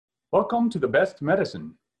Welcome to The Best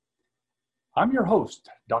Medicine. I'm your host,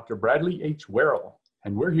 Dr. Bradley H. Werrell,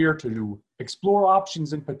 and we're here to explore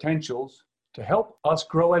options and potentials to help us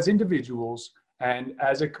grow as individuals and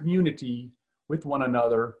as a community with one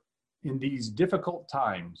another in these difficult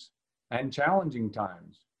times and challenging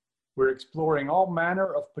times. We're exploring all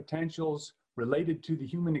manner of potentials related to the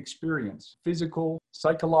human experience, physical,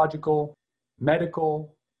 psychological,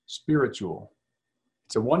 medical, spiritual.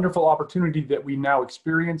 It's a wonderful opportunity that we now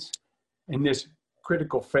experience in this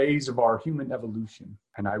critical phase of our human evolution.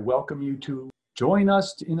 And I welcome you to join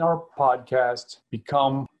us in our podcast,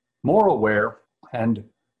 become more aware, and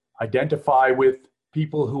identify with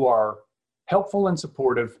people who are helpful and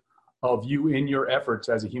supportive of you in your efforts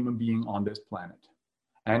as a human being on this planet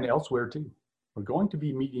and elsewhere too. We're going to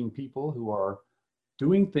be meeting people who are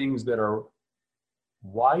doing things that are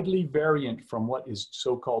widely variant from what is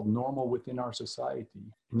so-called normal within our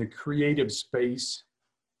society. In the creative space,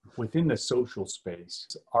 within the social space,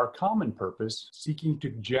 our common purpose, seeking to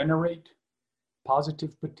generate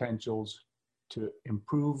positive potentials to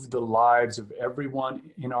improve the lives of everyone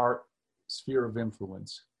in our sphere of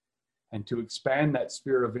influence, and to expand that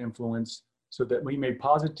sphere of influence so that we may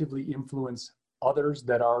positively influence others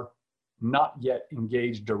that are not yet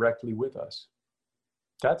engaged directly with us.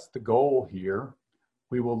 That's the goal here.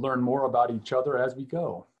 We will learn more about each other as we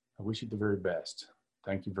go. I wish you the very best.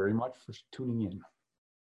 Thank you very much for tuning in.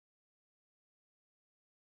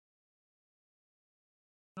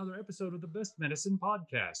 Another episode of the Best Medicine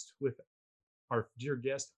podcast with our dear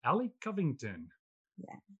guest, Allie Covington.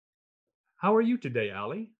 Yeah. How are you today,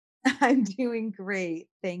 Allie? I'm doing great.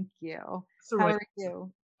 Thank you. How are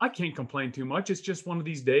you? I can't complain too much. It's just one of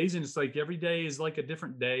these days, and it's like every day is like a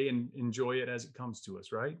different day, and enjoy it as it comes to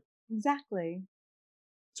us, right? Exactly.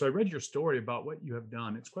 So I read your story about what you have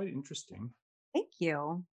done. It's quite interesting. Thank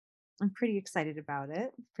you. I'm pretty excited about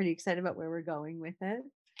it. Pretty excited about where we're going with it.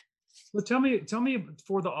 Well, tell me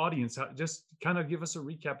for the audience, just kind of give us a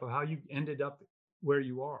recap of how you ended up where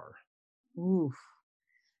you are. Ooh.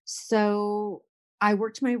 So I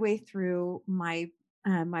worked my way through my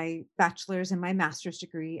bachelor's and my master's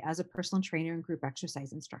degree as a personal trainer and group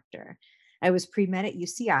exercise instructor. I was pre-med at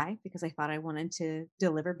UCI because I thought I wanted to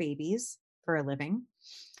deliver babies for a living.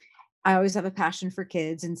 I always have a passion for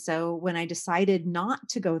kids, and so when I decided not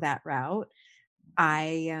to go that route,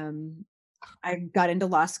 I got into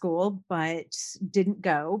law school, but didn't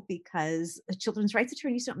go because children's rights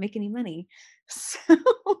attorneys don't make any money. So,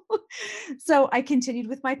 so I continued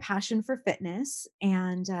with my passion for fitness,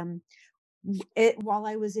 and while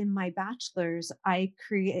I was in my bachelor's, I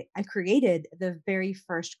created the very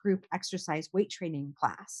first group exercise weight training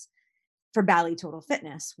class for Bally Total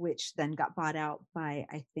Fitness, which then got bought out by,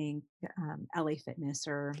 I think, LA Fitness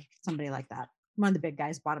or somebody like that. One of the big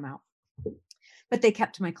guys bought them out, but they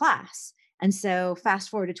kept my class. And so fast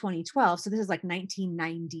forward to 2012. So this is like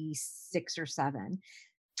 1996 or 7.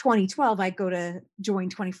 2012, I go to join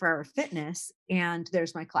 24 Hour Fitness, and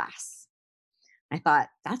there's my class. I thought,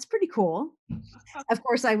 that's pretty cool. Of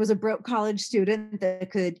course, I was a broke college student that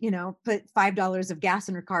could, put $5 of gas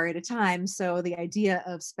in her car at a time. So the idea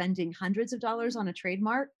of spending hundreds of dollars on a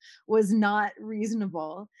trademark was not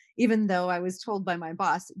reasonable, even though I was told by my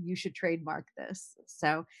boss, you should trademark this.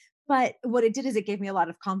 So, but what it did is it gave me a lot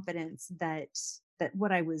of confidence that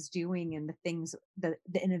what I was doing and the things, the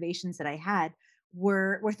innovations that I had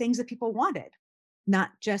were things that people wanted,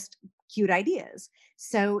 not just cute ideas.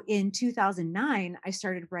 So in 2009, I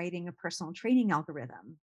started writing a personal training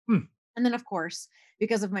algorithm. And then, of course,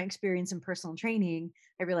 because of my experience in personal training,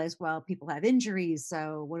 I realized, well, people have injuries.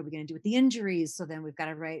 So what are we going to do with the injuries? So then we've got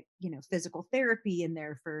to write, physical therapy in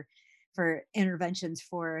there for interventions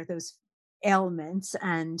for those ailments.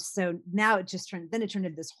 And so now it turned into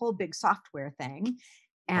this whole big software thing.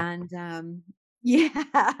 And yeah.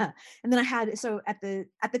 And then I had, so at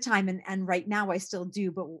the time, and right now I still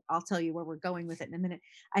do, but I'll tell you where we're going with it in a minute.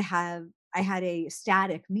 I had a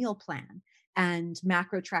static meal plan and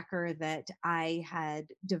macro tracker that I had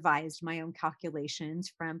devised my own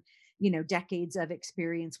calculations from, decades of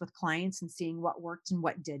experience with clients and seeing what worked and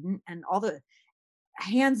what didn't. And all the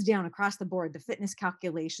hands down across the board, the fitness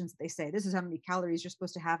calculations, they say this is how many calories you're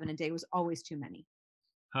supposed to have in a day, was always too many.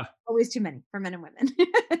 Always too many for men and women.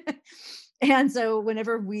 And so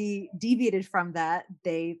whenever we deviated from that,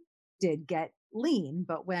 they did get lean.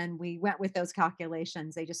 But when we went with those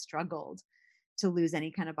calculations, they just struggled to lose any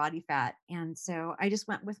kind of body fat. And so I just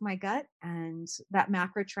went with my gut, and that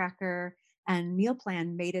macro tracker and meal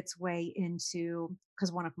plan made its way into,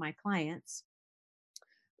 because one of my clients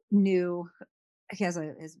knew, he has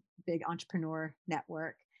his big entrepreneur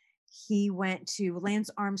network. He went to Lance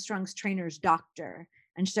Armstrong's trainer's doctor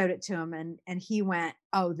and showed it to him, and he went,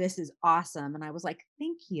 "Oh, this is awesome." And I was like,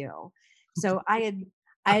 "Thank you." So I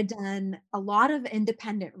had done a lot of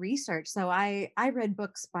independent research. So I read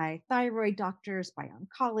books by thyroid doctors, by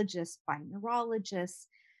oncologists, by neurologists.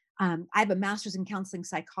 I have a master's in counseling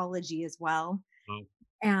psychology as well, Wow.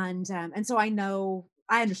 and so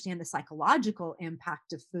I understand the psychological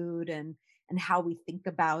impact of food, and how we think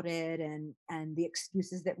about it, and the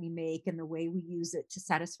excuses that we make, and the way we use it to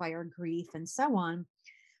satisfy our grief and so on.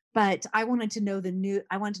 But I wanted to know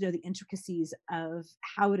the intricacies of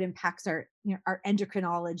how it impacts our, our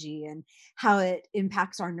endocrinology, and how it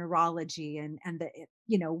impacts our neurology, and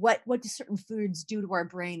what do certain foods do to our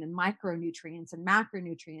brain, and micronutrients and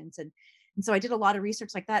macronutrients. And so I did a lot of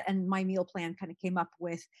research like that, and my meal plan kind of came up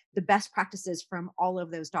with the best practices from all of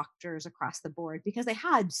those doctors across the board, because they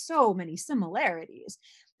had so many similarities.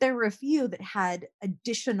 There were a few that had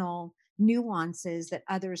additional nuances that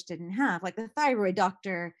others didn't have. Like the thyroid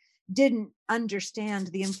doctor didn't understand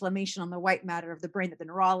the inflammation on the white matter of the brain that the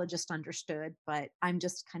neurologist understood, but I'm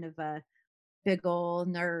just kind of a big old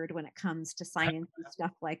nerd when it comes to science and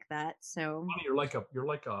stuff like that. So You're like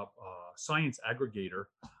a science aggregator.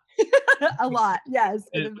 a lot, yes.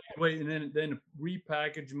 And wait, and then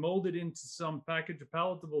repackage, mold it into some package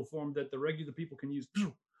palatable form that the regular people can use.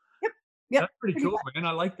 Yep, yep, That's pretty pretty cool, much. man.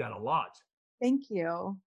 I like that a lot. Thank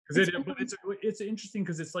you. Because It's it, but really it's interesting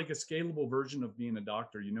because it's like a scalable version of being a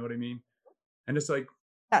doctor. You know what I mean? And it's like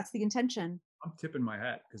That's the intention. I'm tipping my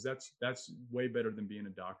hat because that's way better than being a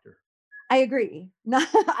doctor. I agree. No,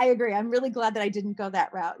 I agree. I'm really glad that I didn't go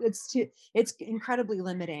that route. It's incredibly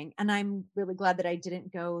limiting, and I'm really glad that I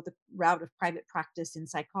didn't go the route of private practice in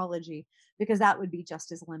psychology, because that would be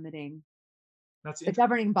just as limiting. That's The interesting.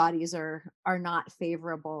 governing bodies are not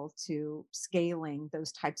favorable to scaling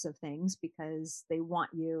those types of things, because they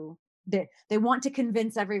want to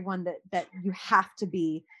convince everyone that you have to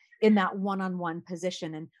be in that one-on-one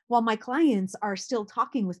position. And while my clients are still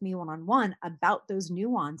talking with me one-on-one about those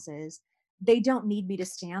nuances, they don't need me to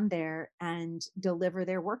stand there and deliver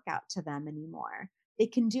their workout to them anymore. They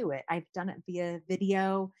can do it. I've done it via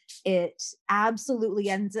video. It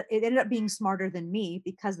ended up being smarter than me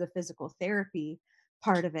because of the physical therapy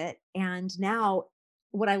part of it. And now,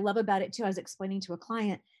 what I love about it too, I was explaining to a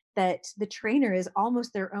client that the trainer is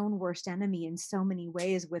almost their own worst enemy in so many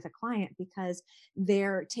ways with a client, because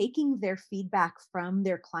they're taking their feedback from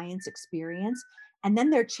their client's experience, and then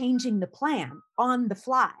they're changing the plan on the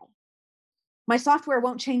fly. My software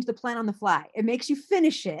won't change the plan on the fly. It makes you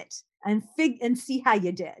finish it and see how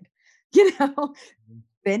you did. You know, Mhm.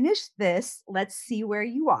 finish this, let's see where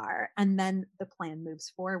you are, and then the plan moves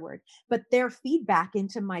forward. But their feedback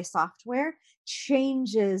into my software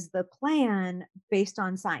changes the plan based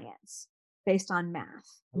on science, based on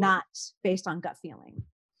math, I like not based on gut feeling.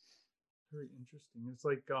 very interesting. It's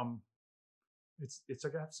like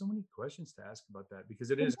I have so many questions to ask about that because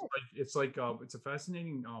it It is is. it's a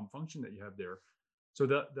fascinating function that you have there. So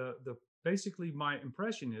the basically my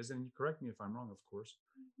impression is, and you correct me if I'm wrong, of course,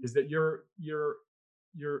 is that you're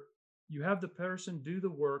you have the person do the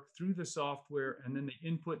work through the software and then they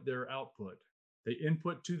input their output. They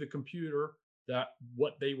input to the computer that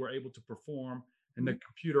what they were able to perform, and the Mhm.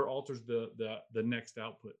 computer alters the next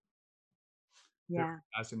output. Very Yeah.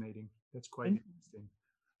 fascinating. That's quite Thank interesting.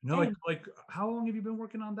 No, you. like how long have you been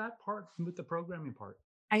working on that part with the programming part?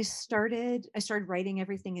 I started writing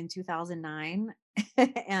everything in 2009,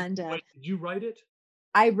 and Wait, did you write it?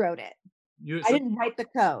 I wrote it. You I so didn't write the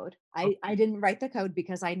code. I okay. didn't write the code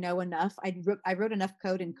because I know enough. I wrote enough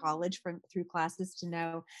code in college from through classes to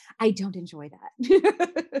know I don't enjoy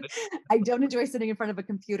that. I don't enjoy sitting in front of a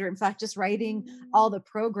computer. In fact, just writing all the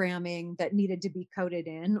programming that needed to be coded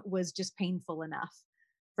in was just painful enough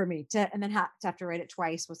for me to, and then to have to write it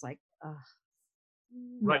twice was like, ugh,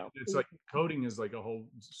 Right. no. It's like coding is like a whole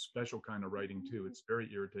special kind of writing too. It's very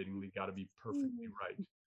irritatingly got to be perfectly right.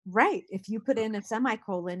 Right. If you put in a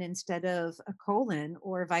semicolon instead of a colon,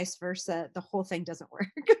 or vice versa, the whole thing doesn't work.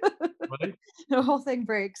 Right? The whole thing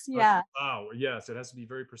breaks. Like, Yeah. wow, yes, it has to be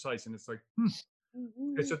very precise. And it's like,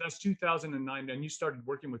 okay, so that's 2009. And you started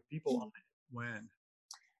working with people on it when?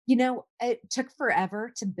 It took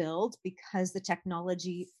forever to build because the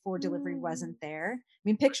technology for delivery wasn't there. I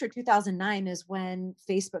mean, picture 2009 is when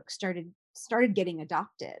Facebook started getting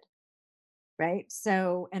adopted, right?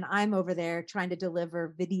 So, and I'm over there trying to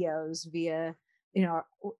deliver videos via,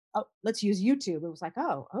 let's use YouTube. It was like,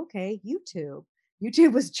 oh, okay, YouTube.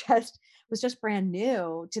 YouTube was just brand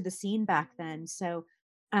new to the scene back then. So,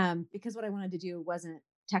 because what I wanted to do wasn't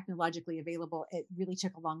technologically available, it really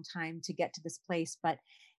took a long time to get to this place. But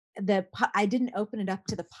I didn't open it up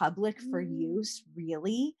to the public for use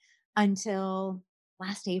really until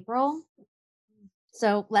last April,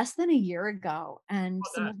 so less than a year ago. And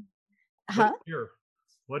How some about of, that? What a huh? year.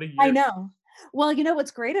 What a I year. know. Well, you know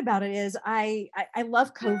what's great about it is I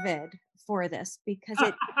love COVID for this because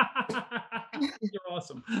it You're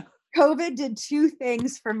awesome. COVID did 2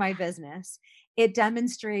 things for my business. It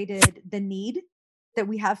demonstrated the need that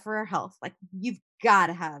we have for our health. Like, you've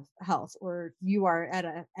gotta have health or you are at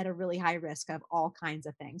a really high risk of all kinds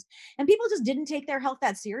of things. And people just didn't take their health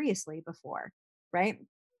that seriously before, right?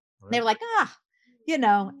 They Right. were like, "Ah,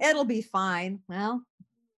 it'll be fine." Well,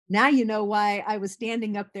 now you know why I was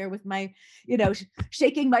standing up there with my,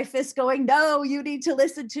 shaking my fist going, "No, you need to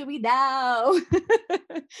listen to me now."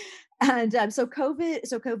 And so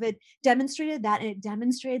COVID demonstrated that, and it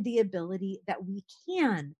demonstrated the ability that we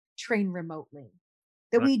can train remotely.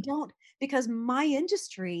 That Right. we don't, because my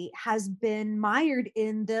industry has been mired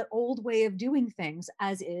in the old way of doing things,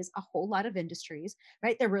 as is a whole lot of industries,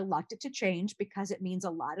 right? They're reluctant to change because it means a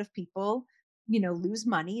lot of people, lose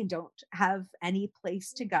money and don't have any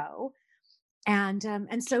place to go. And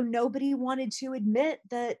so nobody wanted to admit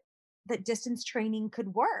that distance training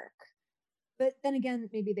could work. But then again,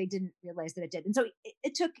 maybe they didn't realize that it did. And so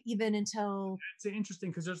it took even until It's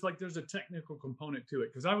interesting because there's a technical component to it.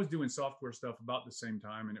 Because I was doing software stuff about the same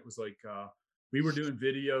time, and it was like we were doing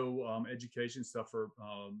video education stuff for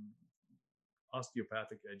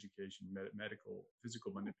osteopathic education, medical,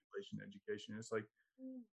 physical manipulation education.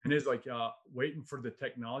 And it's like waiting for the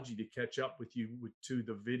technology to catch up with you. To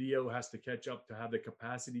the video has to catch up to have the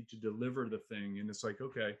capacity to deliver the thing, and it's like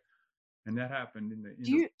okay, and that happened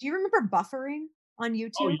do you remember buffering on oh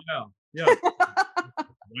YouTube? yeah, yeah,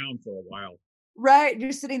 around for a while. Right,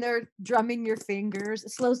 you're sitting there drumming your fingers.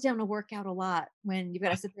 It slows down a workout a lot when you've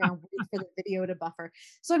gotta sit there and wait for the video to buffer.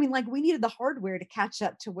 So, I mean, like, we needed the hardware to catch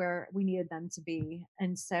up to where we needed them to be,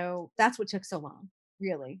 and so that's what took so long,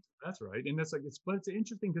 really. That's right, and that's like but it's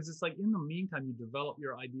interesting because it's like in the meantime you develop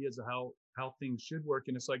your ideas of how things should work,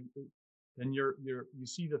 and it's like then you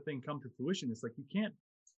see the thing come to fruition. It's like you can't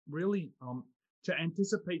really to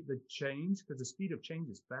anticipate the change because the speed of change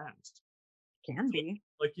is fast. Can be.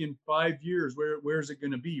 Like in 5 years, where's it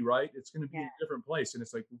going to be? Right, it's going to be Yeah. in a different place, and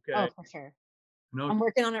it's like Oh, okay, for sure. no, I'm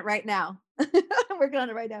working on it right now. I'm working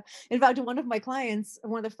on it right now. In fact, one of my clients,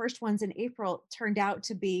 one of the first ones in April, turned out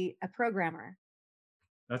to be a programmer.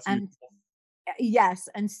 that's you. And yes,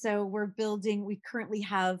 and so we currently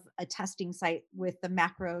have a testing site with the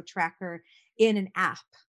macro tracker in an app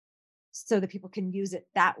so that people can use it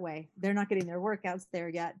that way. They're not getting their workouts there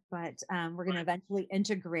yet, but we're going to eventually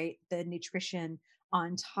integrate the nutrition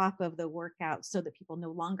on top of the workout so that people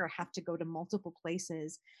no longer have to go to multiple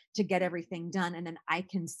places to get everything done. And then I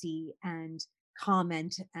can see and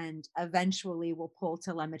comment, and eventually we'll pull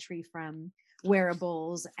telemetry from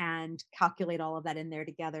wearables and calculate all of that in there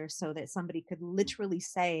together so that somebody could literally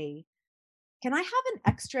say, "Can I have an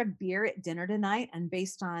extra beer at dinner tonight?" And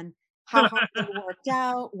based on how hard they worked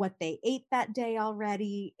out, what they ate that day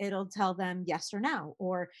already, it'll tell them yes or no,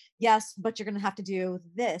 or yes, but you're going to have to do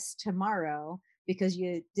this tomorrow because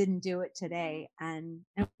you didn't do it today. And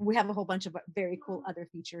we have a whole bunch of very cool other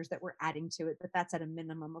features that we're adding to it, but that's at a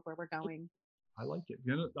minimum of where we're going. I like it.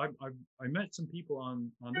 I met some people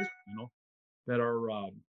on this channel that are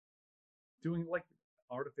doing like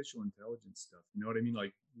artificial intelligence stuff. You know what I mean?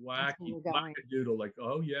 Like That's where wacky, we're going. wackadoodle. Like,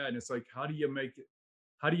 oh yeah, and it's like, how do you make it?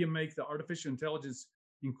 How do you make the artificial intelligence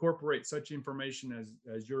incorporate such information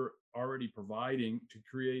as you're already providing to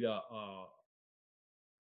create a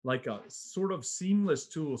like a sort of seamless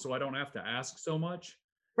tool, so I don't have to ask so much.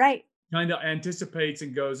 Right. Kind of anticipates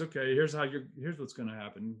and goes, okay, here's what's going to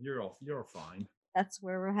happen. You're fine. That's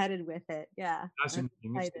where we're headed with it. Yeah. I'm Fascinating.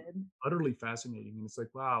 It's excited. utterly fascinating, and it's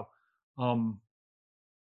like, wow. Um,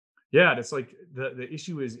 Yeah, it's like the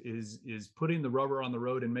issue is putting the rubber on the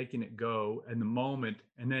road and making it go in the moment,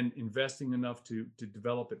 and then investing enough to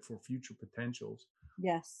develop it for future potentials.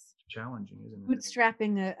 Yes. Challenging, isn't it?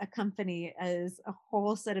 Bootstrapping a company is a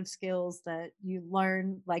whole set of skills that you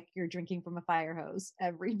learn like you're drinking from a fire hose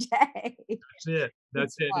every day. That's it.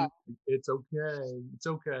 That's It's it. fun. And it's okay. It's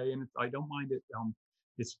okay, and I don't mind it.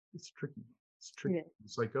 It's tricky. It's It tricky. is.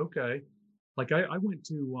 It's like okay, like I went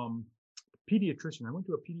to pediatrician. I went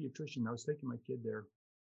to a pediatrician. I was taking my kid there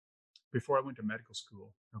before I went to medical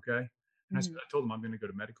school. Okay, and Mhm. I told him I'm going to go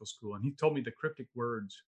to medical school, and he told me the cryptic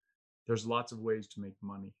words, there's lots of ways to make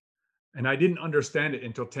money. And I didn't understand it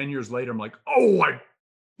until 10 years later. I'm like, oh, I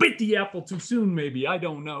bit the apple too soon, maybe. I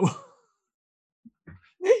don't know.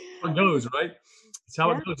 How it goes, right? It's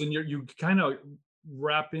how it Yeah, goes. And you kind of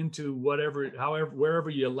wrap into whatever, however, wherever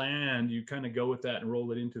you land, you kind of go with that and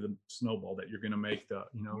roll it into the snowball that you're going to make the,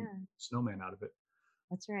 yeah, snowman out of it.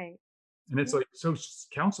 that's right. And it's like, so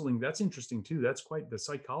counseling, that's interesting too. That's quite, the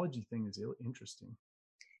psychology thing is interesting.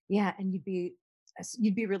 Yeah, and you'd be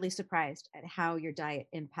really surprised at how your diet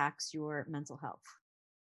impacts your mental health.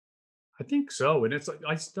 I think so. And it's like,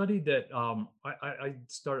 I studied that,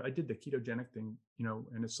 I did the ketogenic thing,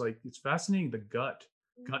 and it's like, it's fascinating, the gut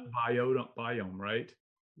biome, right?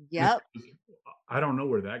 And it's Yep. like, I don't know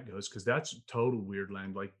where that goes, because that's total weird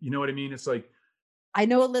land. Like, you know what I mean? It's like, I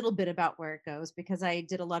know a little bit about where it goes because I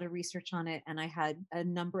did a lot of research on it and I had a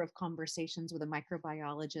number of conversations with a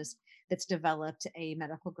microbiologist that's developed a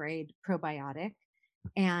medical grade probiotic.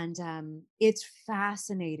 And it's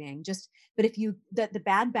fascinating. But if the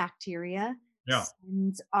bad bacteria yeah,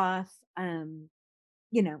 sends off,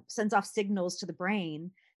 sends off signals to the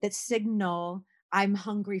brain that signal, I'm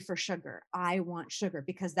hungry for sugar. I want sugar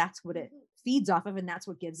because that's what it feeds off of. And that's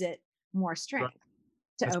what gives it more right. strength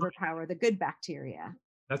to That's overpower the good bacteria.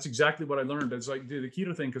 That's exactly what I learned. It's like the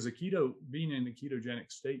keto thing, because the keto, being in the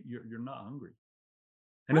ketogenic state, you're not hungry,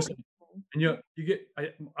 and it's Oh, like, and you get.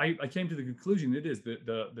 I came to the conclusion it is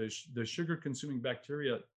the sugar consuming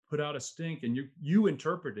bacteria put out a stink, and you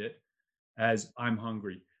interpret it as I'm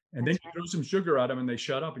hungry, and then that's you throw some sugar at them, and they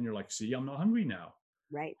shut up, and you're like, see, I'm not hungry now,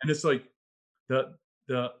 right. and it's like the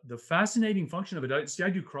the fascinating function of it. I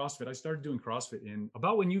do CrossFit. I started doing CrossFit in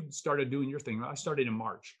about when you started doing your thing. I started in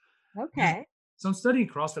March. Okay. So I'm studying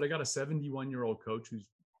CrossFit. I got a 71-year-old coach who's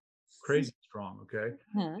crazy strong. Okay.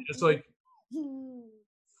 Huh. It's like,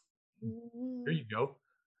 here you go.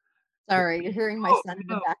 Sorry, you're hearing my Oh, son in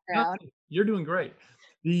the no, background. nothing. You're doing great.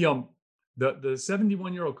 The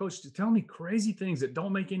 71-year-old coach to tell me crazy things that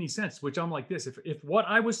don't make any sense, which I'm like this. If what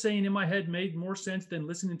I was saying in my head made more sense than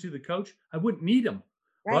listening to the coach, I wouldn't need him.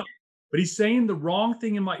 Right. Right. But he's saying the wrong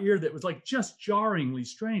thing in my ear that was like just jarringly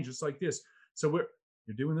strange. It's like this. So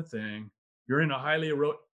you're doing the thing. You're in a highly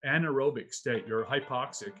anaerobic state. You're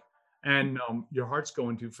hypoxic, and your heart's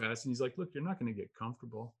going too fast. And he's like, look, you're not going to get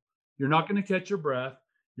comfortable. You're not going to catch your breath.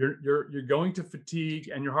 You're going to fatigue,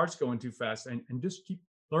 and your heart's going too fast. And just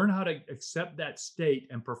learn how to accept that state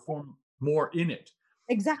and perform more in it.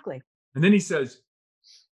 Exactly. And then he says,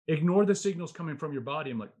 ignore the signals coming from your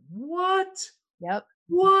body. I'm like, what? Yep.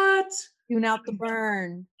 What? Tune out the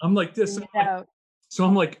burn. I'm like this. Tune it out. So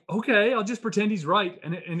I'm like, okay, I'll just pretend he's right.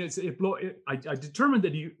 I determined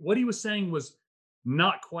that what he was saying was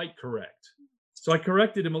not quite correct. So I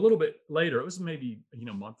corrected him a little bit later. It was maybe,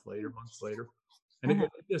 months later. And it Uh-huh. goes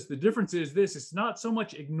like this. The difference is this: it's not so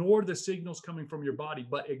much ignore the signals coming from your body,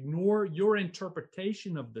 but ignore your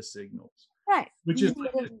interpretation of the signals, Right. which is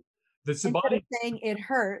like the Instead of body. saying it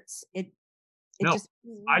hurts, it No, just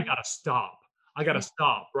I gotta stop. I gotta yeah,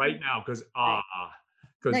 stop right now because right. No,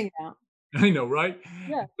 because you don't. I know, right?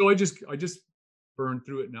 Yeah. So I just burned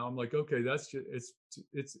through it now. I'm like, okay, that's just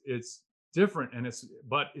it's different, and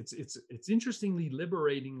it's interestingly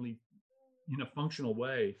liberatingly in a functional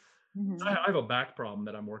way. I Mhm. have a back problem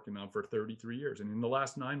that I'm working on for 33 years, and in the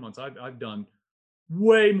last 9 months, I've done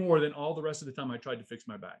way more than all the rest of the time I tried to fix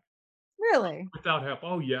my back Really? without help.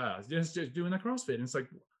 Oh yeah, just doing the CrossFit, and it's like,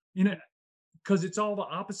 you know, because it's all the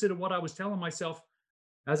opposite of what I was telling myself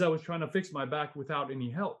as I was trying to fix my back without any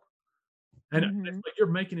help. And it's Mhm. like you're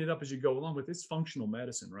making it up as you go along with it's functional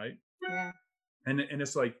medicine, right? Yeah, And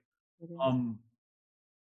it's like, it is. um,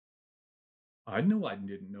 I knew I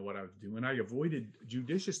didn't know what I was doing. I avoided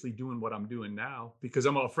judiciously doing what I'm doing now because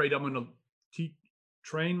I'm afraid I'm going to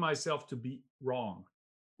train myself to be wrong.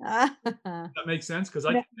 That makes sense because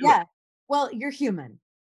I No, can do it. yeah. Well, you're human,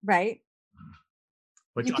 right?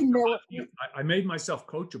 But You can know I made myself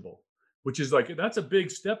coachable, which is like that's a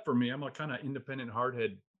big step for me. I'm a kind of independent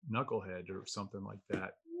hardhead knucklehead or something like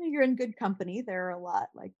that. you're in good company. There are a lot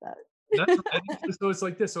like That's that. so it's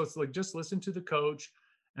like this. So it's like just listen to the coach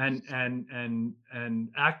and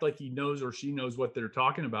act like he knows or she knows what they're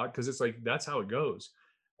talking about because it's like that's how it goes.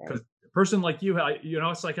 Right. Because a person like you,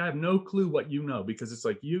 it's like I have no clue what you know because it's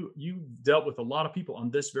like you dealt with a lot of people on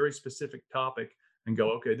this very specific topic and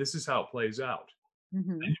go, okay, this is how it plays out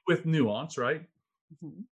Mhm. and with nuance, right?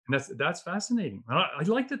 Mhm. And that's fascinating. And I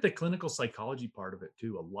like that the clinical psychology part of it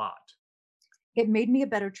too a lot. It made me a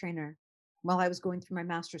better trainer. While I was going through my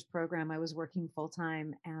master's program, I was working full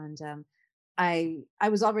time, and I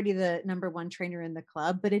was already the number one trainer in the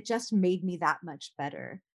club, but it just made me that much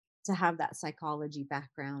better to have that psychology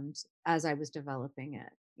background as I was developing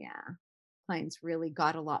it. Yeah, clients really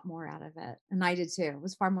got a lot more out of it, and I did too. It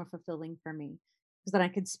was far more fulfilling for me because then I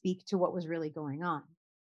could speak to what was really going on.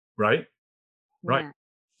 Right, right.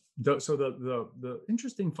 Yeah, So the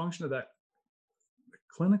interesting function of that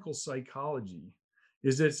clinical psychology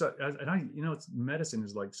is it's and I it's medicine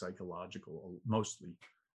is like psychological mostly,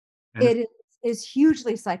 and it's it is. is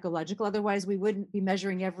hugely psychological. Otherwise, we wouldn't be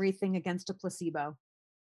measuring everything against a placebo.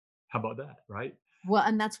 How about that, right? Well,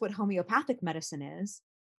 and that's what homeopathic medicine is.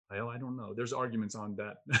 Well, I don't know. There's arguments on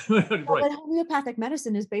that. Well, Right. but homeopathic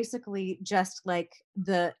medicine is basically just like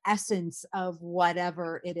the essence of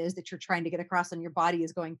whatever it is that you're trying to get across, and your body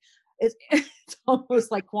is going. It's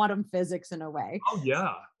almost like quantum physics in a way, Oh,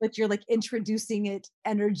 yeah. but you're like introducing it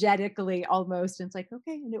energetically almost, and it's like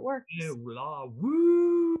okay, and it Yeah, works.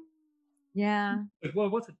 woo. Yeah. Like, well,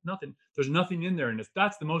 what's it? Nothing. There's nothing in there, and if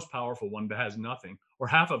that's the most powerful one that has nothing, or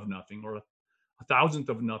half of nothing, or a thousandth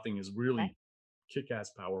of nothing is Right. really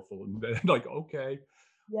kick-ass powerful. And then, like, okay,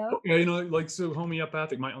 Yep. okay, you know, like so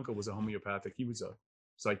homeopathic. My uncle was a homeopathic. He was a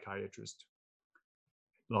psychiatrist.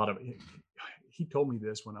 A lot of he told me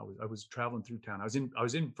this when I was traveling through town. I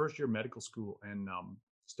was in first year medical school and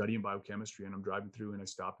studying biochemistry, and I'm driving through and I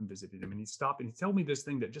stopped and visited him, and he stopped and he told me this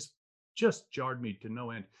thing that just jarred me to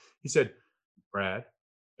no end. He said, Brad,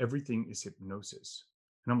 everything is hypnosis.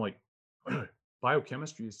 And I'm like,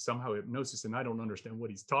 biochemistry is somehow hypnosis, and I don't understand what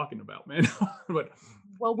he's talking about, man. But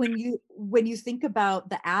Well, when you think about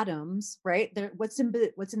the atoms, right? There, what's in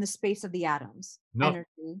the space of the atoms? no,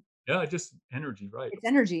 Energy. yeah, just energy, right? It's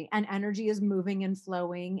energy, and energy is moving and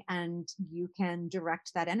flowing, and you can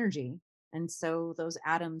direct that energy. And so those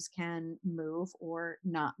atoms can move or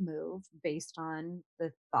not move based on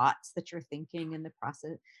the thoughts that you're thinking and the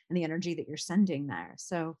process and the energy that you're sending there.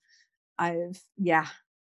 So yeah,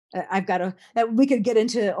 I've got we could get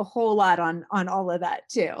into a whole lot on all of that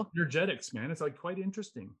too. Energetics, man. It's like quite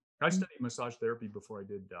interesting. I Mm. studied massage therapy before I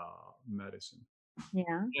did medicine.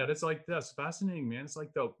 Yeah. Yeah, that's fascinating, man. It's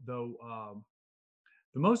like the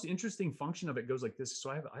most interesting function of it goes like this.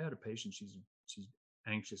 So I had a patient. She's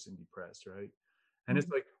anxious and depressed, right? And it's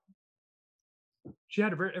Mhm. like she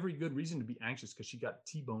had a every good reason to be anxious because she got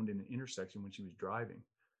T-boned in an intersection when she was driving.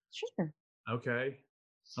 Sure. Okay,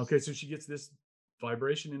 okay. So she gets this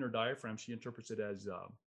vibration in her diaphragm. She interprets it as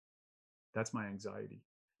that's my anxiety.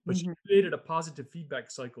 But she Mhm. created a positive feedback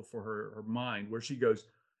cycle for her mind where she goes,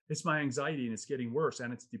 it's my anxiety and it's getting worse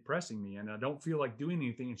and it's depressing me and I don't feel like doing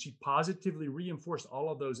anything. And she positively reinforced all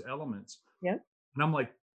of those elements. Yep. And I'm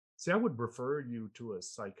like, see, I would refer you to a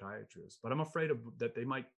psychiatrist, but I'm afraid of that they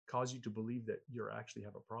might cause you to believe that you actually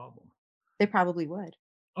have a problem. They probably would.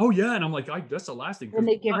 Oh yeah. And I'm like, that's the last thing And because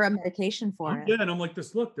they give her a medication oh for it. yeah. And I'm like,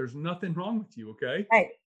 this look, there's nothing wrong with you, okay? Right.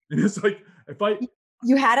 And it's like if I Y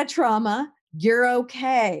You had a trauma, you're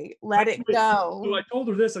okay, let it Right. So go. I told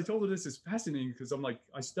her this is fascinating because I'm like,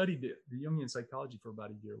 I studied the Jungian psychology for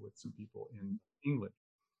about a year with some people in England.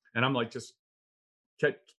 And I'm like, just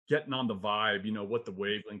getting on the vibe, you know, what the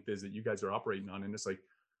wavelength is that you guys are operating on. And it's like,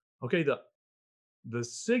 okay, the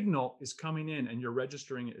signal is coming in and you're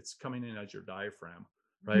registering it, it's coming in as your diaphragm,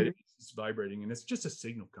 right? Mhm. It's vibrating and it's just a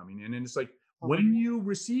signal coming in. And it's like Totally. when you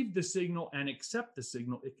receive the signal and accept the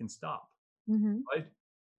signal, it can stop, Mhm. right?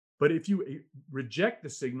 But if you reject the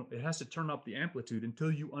signal, it has to turn up the amplitude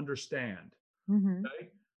until you understand. Mhm.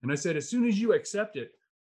 Okay. And I said, as soon as you accept it,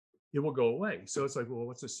 it will go away. So it's like, well,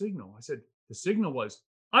 what's the signal? I said, the signal was,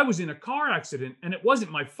 I was in a car accident and it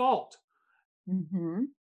wasn't my fault. Mhm.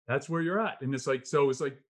 That's where you're at. And it's like, so it's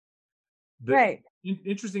like the Right.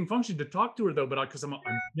 interesting function to talk to her though, but because I'm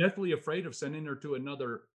deathly afraid of sending her to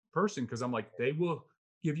another person because I'm like, they will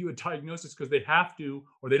give you a diagnosis because they have to,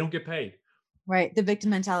 or they don't get paid. Right, the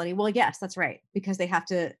victim mentality. Well, yes, that's right, because they have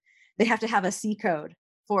to have a C code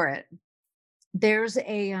for it. There's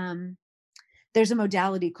a, there's a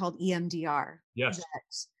modality called EMDR Yes.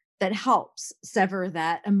 that helps sever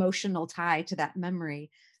that emotional tie to that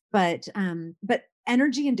memory. But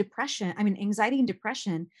energy and depression, I mean, anxiety and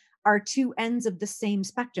depression are two ends of the same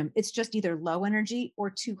spectrum. It's just either low energy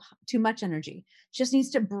or too much energy. She just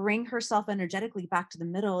needs to bring herself energetically back to the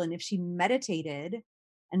middle. And if she meditated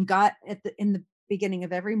and got in the beginning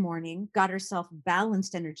of every morning, got herself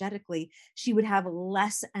balanced energetically, she would have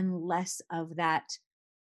less and less of that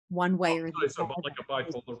one Oh, way or so the it's other, like a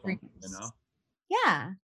those bipolar function, you know? extremes.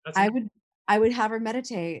 Yeah. That's I would I would have her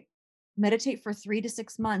meditate for 3 to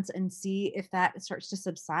 6 months and see if that starts to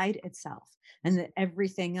subside itself and that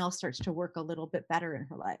everything else starts to work a little bit better in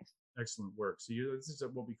her life. excellent work. So this is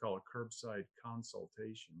what we call a curbside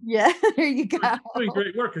consultation. Yeah, there you You're go. doing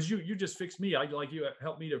great work because you just fixed me. I like you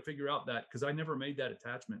helped me to figure out that because I never made that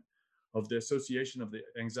attachment of the association of the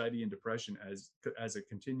anxiety and depression as a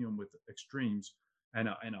continuum with extremes and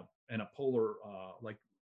a polar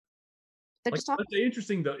They're like just let's opposite. say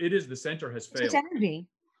interesting though it is the center has It's just failed. energy,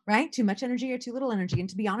 right? Too much energy or too little energy. And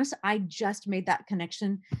to be honest, I just made that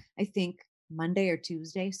connection, I think Monday or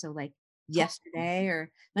Tuesday. So like yesterday,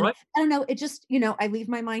 or then Right. I don't know, it just, I leave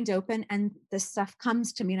my mind open and this stuff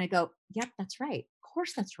comes to me and I go, yep, that's right. Of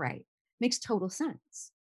course that's right. Makes total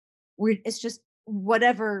sense. It's just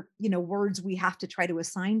whatever, words we have to try to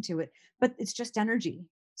assign to it, but it's just energy.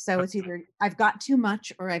 So it's either I've got too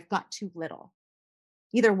much or I've got too little.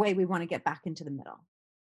 Either way, we want to get back into the middle.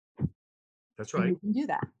 That's And right. we can do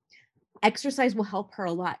that. Exercise will help her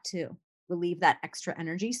a lot too. Relieve that extra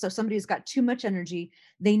energy. So somebody who's got too much energy,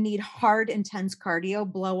 they need hard, intense cardio,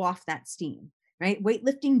 blow off that steam, right?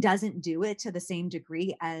 Weightlifting doesn't do it to the same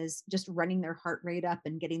degree as just running their heart rate up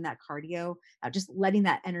and getting that cardio, just letting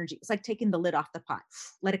that energy. It's like taking the lid off the pot,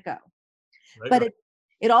 let it go. Right. But Right.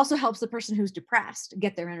 it also helps the person who's depressed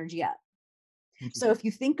get their energy up. So Interesting. if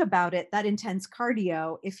you think about it, that intense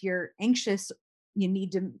cardio, if you're anxious, you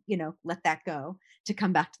need to, let that go to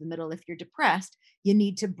come back to the middle. If you're depressed, you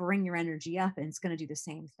need to bring your energy up and it's going to do the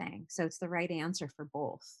same thing. So it's the right answer for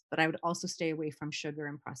both. But I would also stay away from sugar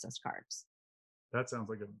and processed carbs. That sounds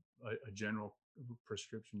like a general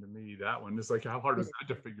prescription to me. That one is like, how hard is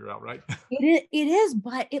that to figure out, right? It is,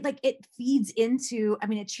 but it feeds into, I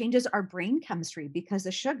mean, it changes our brain chemistry because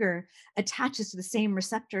the sugar attaches to the same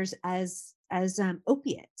receptors as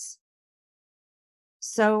opiates.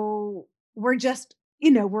 So we're just,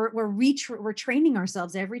 we're training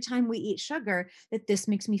ourselves every time we eat sugar that this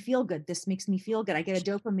makes me feel good. This makes me feel good. I get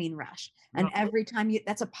a dopamine rush. No, And every time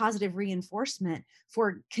that's a positive reinforcement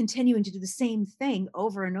for continuing to do the same thing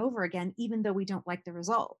over and over again, even though we don't like the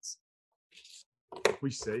results. we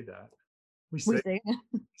say that. We We say say,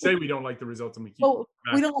 say we don't like the results and we keep well, going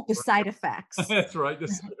we back. don't like the side effects, That's right. The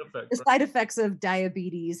side the effects. Right? side effects of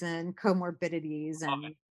diabetes and comorbidities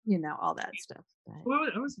and, all that stuff. But, Well,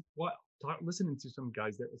 I was listening to some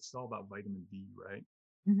guys that it's all about vitamin D, right?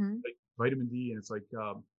 mhm. Like vitamin D, and it's like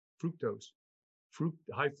fructose.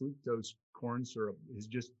 High fructose corn syrup is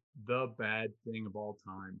just the bad thing of all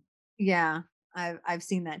time. Yeah, I've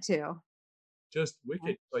seen that too. Just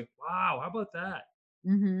wicked. Like, wow, how about that?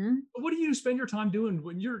 Mhm. But what do you spend your time doing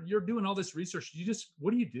when you're doing all this research?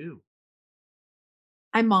 What do you do?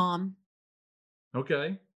 I'm mom.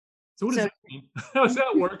 Okay. So what does So that mean? How does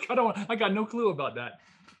that work? I got no clue about that.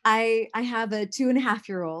 I have a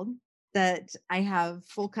 2.5-year-old that I have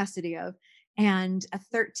full custody of, and a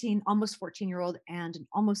 13, almost 14-year-old and an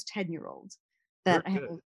almost 10-year-old Very that I have,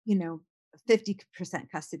 good. you know, 50%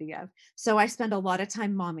 custody of. So I spend a lot of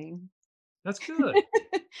time momming. That's good.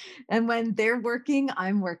 And when they're working,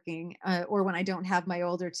 I'm working. Or when I don't have my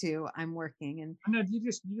older two, I'm working. And And then you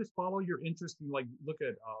just follow your interest and like look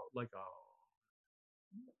at like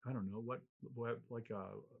I don't know what like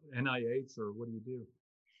NIH or what do you do?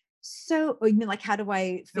 so, oh, you mean like how do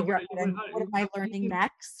I Yeah, figure out what am I how do you learning do?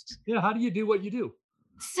 next? Yeah, how do you do what you do?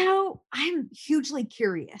 So I'm hugely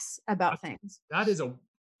curious about That's thing. that is a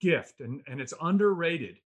gift and it's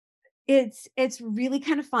underrated. It's really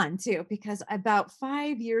kind of fun too, because about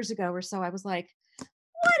 5 years ago or so, I was like,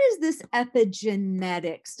 "What is this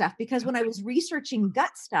epigenetic stuff?" Because when I was researching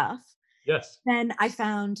gut stuff, Yes. then I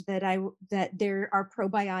found that there are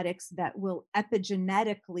probiotics that will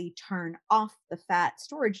epigenetically turn off the fat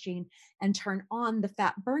storage gene and turn on the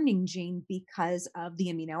fat burning gene because of the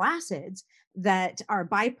amino acids that are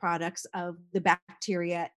byproducts of the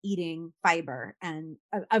bacteria eating fiber and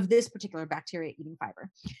of this particular bacteria eating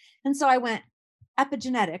fiber. And so I went,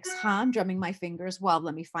 epigenetics, huh? I'm drumming my fingers. Well,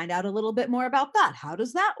 let me find out a little bit more about that. How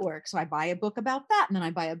does that work? So I buy a book about that. And then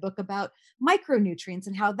I buy a book about micronutrients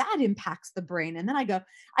and how that impacts the brain. And then I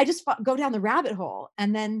just go down the rabbit hole.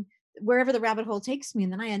 And then wherever the rabbit hole takes me.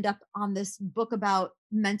 And then I end up on this book about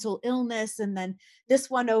mental illness. And then this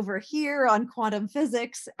one over here on quantum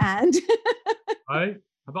physics. And Right?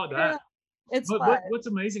 How about yeah, that? it's But fun. what's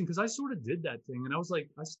amazing because I sort of did that thing and I was like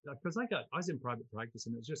because I was in private practice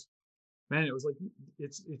and it was just man it was like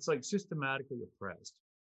it's like systematically oppressed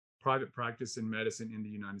private practice in medicine in the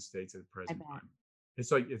United States at the I present bet. time.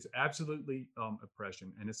 It's like it's absolutely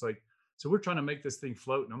oppression, and it's like so we're trying to make this thing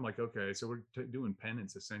float, and I'm like, okay, so we're doing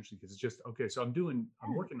penance essentially because it's just okay. So I'm Yeah.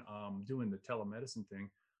 working, doing the telemedicine thing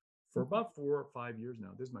for Mhm. about 4 or 5 years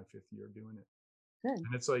now. This is my fifth year doing it, Good.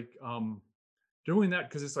 and it's like doing that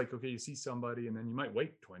because it's like okay, you see somebody, and then you might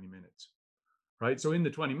wait 20 minutes, right? So in the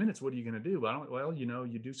 20 minutes, what are you going to do? Well,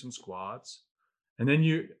 you do some squats, and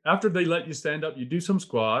then after they let you stand up, you do some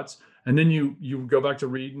squats, and then you go back to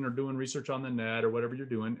reading or doing research on the net or whatever you're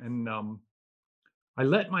doing. And I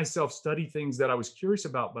let myself study things that I was curious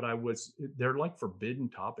about, but they're like forbidden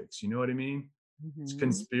topics. You know what I mean? It's Mhm.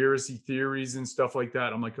 conspiracy theories and stuff like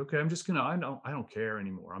that. I'm like, okay, I'm just gonna. I don't care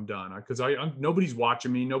anymore. I'm done because I'm nobody's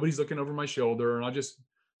watching me. Nobody's looking over my shoulder, and I'll just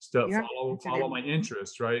You're follow confident. my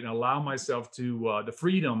interests, right? And allow myself to the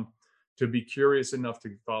freedom to be curious enough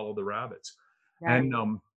to follow the rabbits. Right.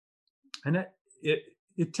 And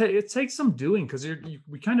it takes some doing, because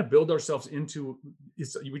we kind of build ourselves into,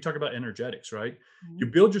 we talk about energetics, right? You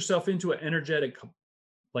Mhm. build yourself into an energetic,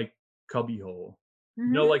 like, cubby hole. You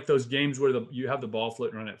know, Mhm. like those games where you have the ball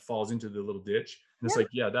floating around, it falls into the little ditch. And it's Yep.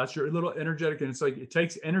 like, yeah, that's your little energetic. And it's like, it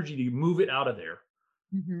takes energy to move it out of there.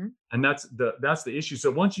 Mhm. And that's the issue.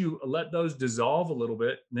 So once you let those dissolve a little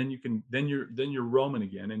bit, then you're roaming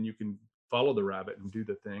again, and you can follow the rabbit and do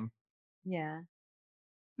the thing. Yeah.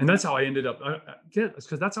 And Mhm. that's how I ended up.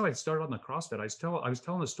 Because that's how I started on the CrossFit. I was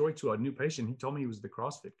telling a story to a new patient. He told me he was the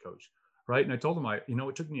CrossFit coach, right? And I told him,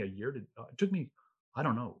 it took me a year it took me, I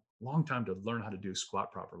don't know, a long time to learn how to do a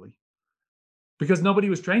squat properly, because nobody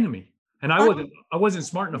was training me, and Uh, I wasn't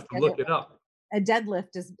smart enough to look it up. A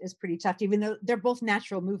deadlift is pretty tough, even though they're both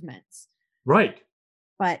natural movements, Right.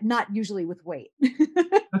 but not usually with weight.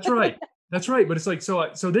 That's right. That's right. But it's like,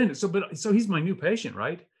 so he's my new patient,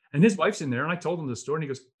 right? And his wife's in there, and I told him the story, and he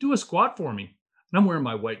goes, "Do a squat for me." And I'm wearing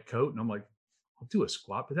my white coat, and I'm like, "I'll do a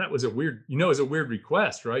squat." But that was a weird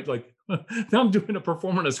request, right? Like, now I'm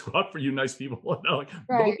performing a squat for you nice people. And I'm like, both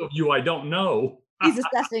Right. of you, I don't know. He's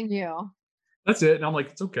assessing you. That's it. And I'm like,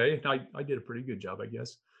 it's okay. And I did a pretty good job, I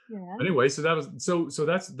guess. Yeah. Anyway, so that was so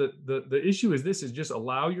that's the issue is just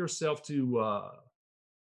allow yourself to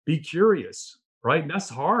be curious, right? And that's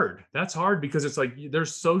hard because it's like,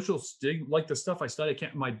 there's social stigma, like the stuff I study.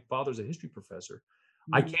 My father's a history professor.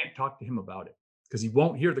 I Mhm. can't talk to him about it because he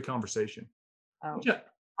won't hear the conversation. Oh, Yeah.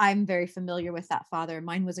 I'm very familiar with that father.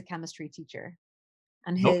 Mine was a chemistry teacher,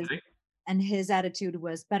 and Okay. his attitude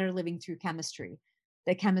was better living through chemistry,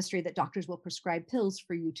 the chemistry that doctors will prescribe pills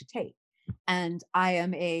for you to take. And I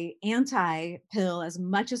am a anti pill as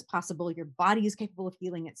much as possible. Your body is capable of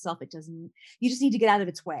healing itself. It doesn't, you just need to get out of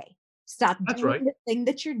its way. Stop That's doing right. the thing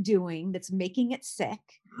that you're doing that's making it sick.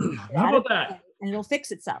 Get How out of about its way that? and it'll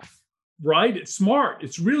fix itself. Right? It's smart.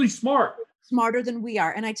 It's really smart. Smarter than we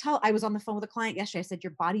are. And I was on the phone with a client yesterday. I said,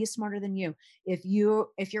 your body is smarter than you. If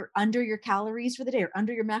you're under your calories for the day or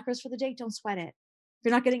under your macros for the day, don't sweat it. If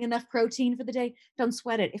you're not getting enough protein for the day, don't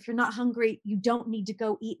sweat it. If you're not hungry, you don't need to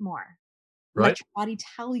go eat more. Right? Let your body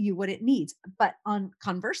tell you what it needs. But on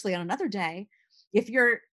conversely, on another day, if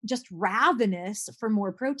you're just ravenous for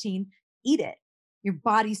more protein, eat it. Your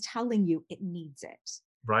body's telling you it needs it.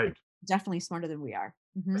 Right. It's definitely smarter than we are.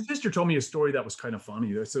 My Mhm. sister told me a story that was kind of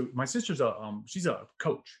funny. So my sister's she's a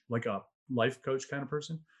coach, like a life coach kind of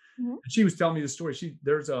person. Mhm. And she was telling me the story.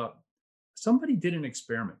 Somebody did an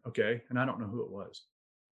experiment, okay? And I don't know who it was.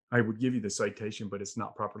 I would give you the citation, but it's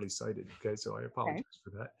not properly cited. Okay. So I Okay. apologize for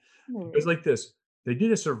that. No It was worries. like this. They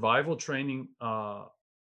did a survival training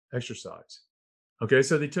exercise. Okay.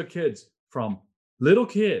 So they took kids from little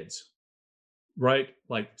kids, right?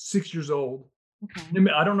 Like 6 years old. Okay.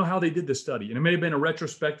 I don't know how they did this study. And it may have been a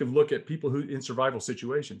retrospective look at people who in survival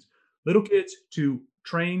situations, little kids to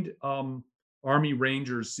trained Army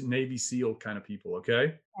Rangers, Navy SEAL kind of people.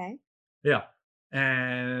 Okay. Okay. Yeah.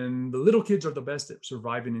 And the little kids are the best at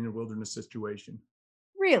surviving in a wilderness situation.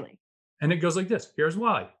 Really? And it goes like this. Here's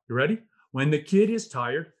why. You ready? When the kid is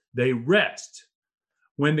tired, they rest.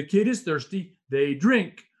 When the kid is thirsty, they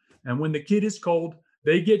drink. And when the kid is cold,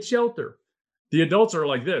 they get shelter. The adults are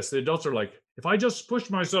like this. The adults are like, if I just push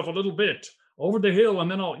myself a little bit over the hill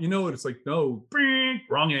and then it's like, no,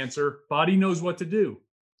 wrong answer. Body knows what to do.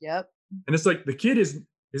 Yep. And it's like the kid is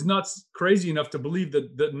not crazy enough to believe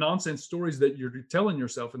the nonsense stories that you're telling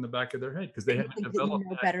yourself in the back of their head, because they That you haven't think that you developed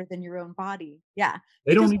know that. better than your own body. Yeah.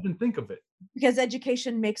 They Because don't even think of it.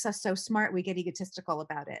 education makes us so smart, we get egotistical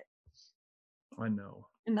about it. I know.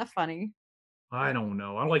 Isn't that funny? I don't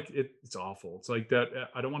know. I like it. It's awful. It's like that.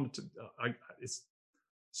 I don't want it to. It's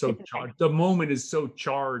so It's okay. charged. The moment is so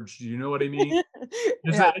charged. You know what I mean?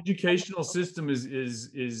 Just Yeah. the educational system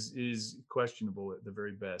is questionable at the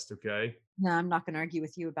very best. Okay. No, I'm not gonna argue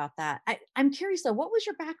with you about that. I'm curious though, what was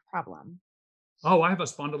your back problem? Oh, I have a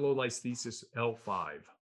spondylolisthesis L5.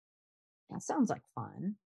 That sounds like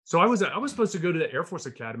fun. So I was supposed to go to the Air Force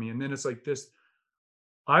Academy, and then it's like this.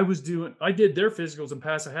 I did their physicals and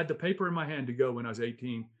passed. I had the paper in my hand to go when I was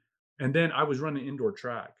 18. And then I was running indoor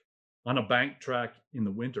track on a bank track in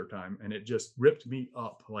the winter time. And it just ripped me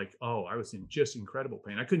up. Like, oh, I was in just incredible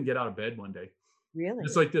pain. I couldn't get out of bed one day. It's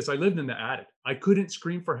Really? like this. I lived in the attic. I couldn't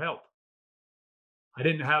scream for help. I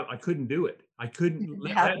couldn't do it. I couldn't, You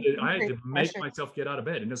didn't I have had to, I had great to make pressure. myself get out of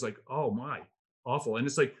bed. And it's like, oh my, awful. And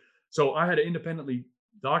it's like, so I had to independently,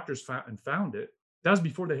 doctors found it. That was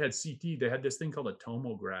before they had CT. They had this thing called a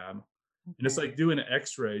tomograph, and it's Okay. like doing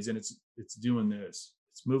x-rays, and it's doing this,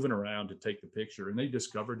 it's moving around to take the picture. And they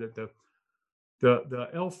discovered that the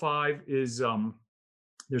L5 is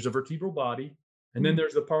there's a vertebral body, and then Mhm.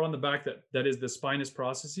 there's the part on the back that is the spinous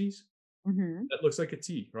processes. Mhm. That looks like a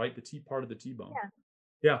T, right? The T part of the T-bone. Yeah.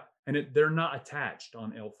 Yeah, and they're not attached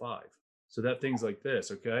on L5. So that thing's like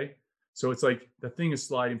this, okay? So it's like the thing is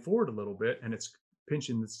sliding forward a little bit and it's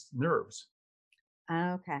pinching the nerves.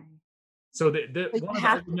 Okay. So the So one you of the,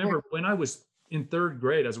 I have to work. remember when I was in third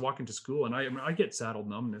grade, I was walking to school and I get saddle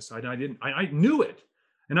numbness. I knew it.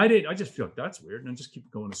 And I just feel like that's weird. And I just keep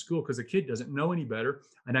going to school because the kid doesn't know any better.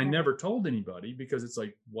 And I Right. never told anybody because it's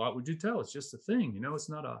like, what would you tell? It's just a thing, it's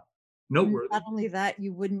not a Not noteworthy. only that,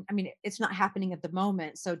 you wouldn't, I mean, it's not happening at the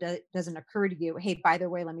moment, so doesn't occur to you, "Hey, by the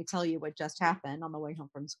way, let me tell you what just happened on the way home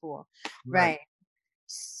from school." Right. Right.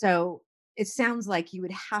 So, it sounds like you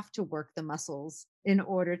would have to work the muscles in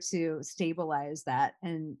order to stabilize that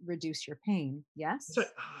and reduce your pain, It's yes? like,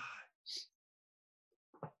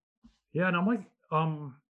 yeah. And I'm like,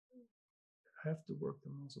 I have to work the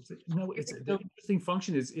muscles. No, Is it's it the built interesting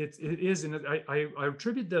function is it is, and I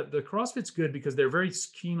attribute the CrossFit's good because they're very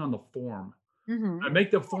keen on the form. I Mhm.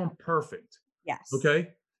 make the form perfect. Yes.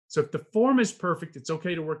 Okay, so if the form is perfect, it's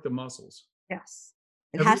okay to work the muscles. Yes.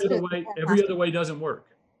 The form has Every to other way doesn't work,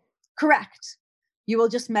 correct. You will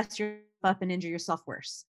just mess yourself up and injure yourself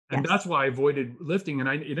worse. and that's Yes. why I avoided lifting. And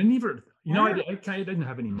I it didn't even, Yeah. I kind of didn't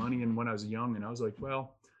have any money, and when I was young, and I was like,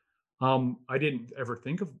 well, I didn't ever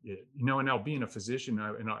think of it, and now being a physician,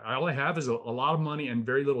 all I have is a lot of money and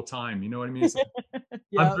very little time. You know what I mean? It's like, I'm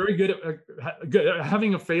Yep. very good at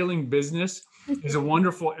having a failing business is a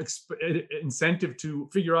wonderful incentive to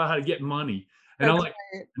figure out how to get money. And I'm That's like,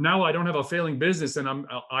 right. now I don't have a failing business, and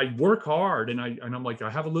I work hard, and I'm like, I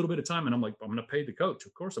have a little bit of time, and I'm like, I'm going to pay the coach.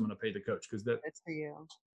 Of course, I'm going to pay the coach because that, That's for you.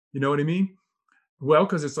 you know what I mean? Well,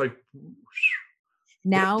 because it's like, what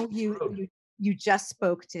Now a road. you just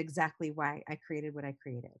spoke to exactly why I created what I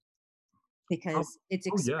created, Oh, because it's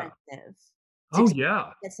oh yeah, expensive. It's oh expensive yeah,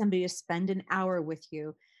 to get somebody to spend an hour with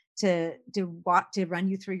you to run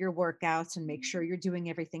you through your workouts and make sure you're doing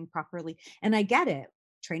everything properly. And I get it.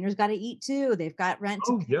 Trainers got to eat too. They've got rent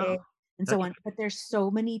to oh yeah. pay and That's so on. But there's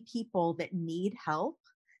so many people that need help,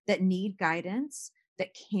 that need guidance,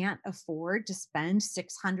 that can't afford to spend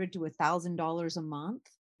 $600 to $1,000 a month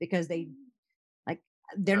because like,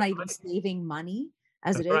 they're not even right. saving money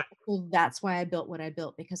as That's it is. right. So that's why I built what I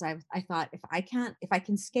built, because I thought if I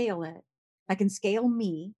can scale it, I can scale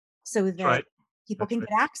me so That's that right. people That's can right.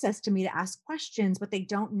 get access to me to ask questions, but they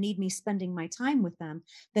don't need me spending my time with them,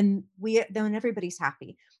 then everybody's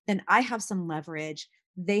happy. Then I have some leverage.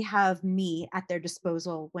 They have me at their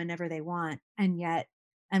disposal whenever they want, and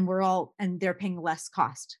they're paying less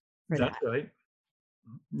cost for That's that. right.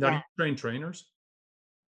 Now, do Yeah. you train trainers?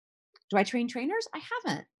 Do I train trainers? I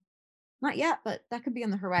haven't. Not yet, but that could be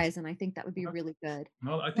on the horizon. I think that would be really good.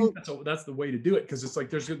 No, I think So that's the way to do it because it's like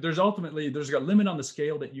there's ultimately there's a limit on the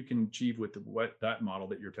scale that you can achieve with what that model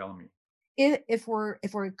that you're telling me. if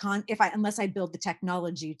I unless I build the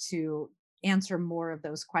technology to answer more of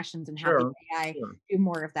those questions and have the Sure, AI sure. do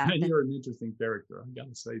more of that, And then you're an interesting character. I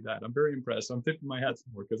gotta say that. I'm very impressed. I'm tipping my hat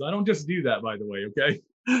some more because I don't just do that, by the way. Okay,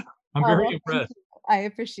 I'm oh very well, thank impressed. you. I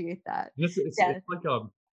appreciate that. And it's Yes. like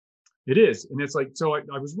it is, and it's like so.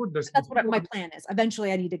 I was working this That's what my plan is.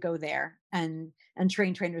 Eventually I need to go there and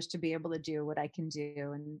train trainers to be able to do what I can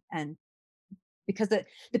do and because the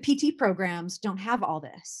PT programs don't have all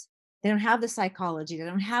this. They don't have the psychology, they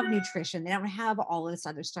don't have nutrition, they don't have all of this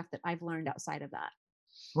other stuff that I've learned outside of that.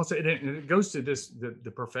 well, so it goes to this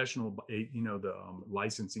the professional, the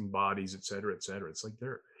licensing bodies, et cetera, et cetera. It's like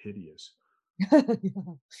they're hideous. Yeah.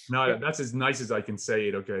 No, Yeah, that's as nice as I can say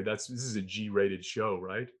it. Okay, this is a G-rated show,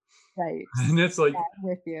 right? right. And it's like Yeah, I'm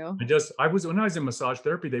with you. I was when I was in massage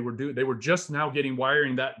therapy, they were just now getting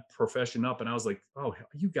wiring that profession up, and I was like, oh,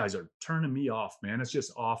 you guys are turning me off, man. It's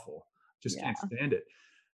just awful. Just Yeah. can't stand it.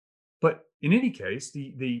 But in any case,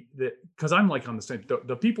 the because I'm like on the same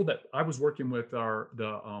the people that I was working with are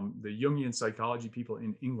the Jungian psychology people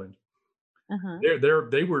in England. Uh-huh.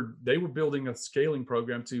 They were building a scaling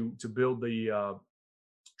program to build the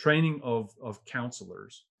training of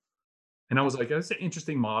counselors. And I was like, that's an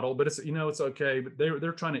interesting model, but it's okay. But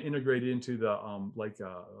they're trying to integrate it into the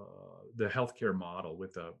healthcare model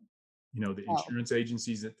with the Oh, insurance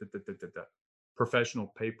agencies, the professional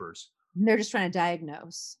papers. they're just trying to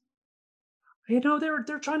diagnose.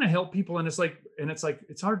 They're trying to help people, and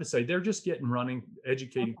it's hard to say. They're just getting running,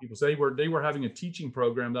 educating people. So they were having a teaching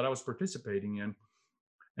program that I was participating in,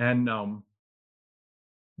 and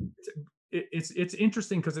it's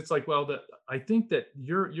interesting because it's like, well, I think that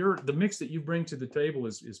the mix that you bring to the table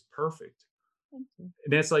is perfect. Thank you.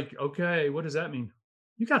 And it's like, okay, what does that mean?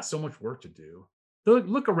 You got so much work to do.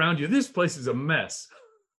 Look around you. This place is a mess.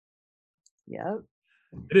 Yep.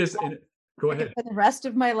 It is. And go I could ahead. spend the rest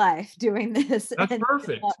of my life doing this That's and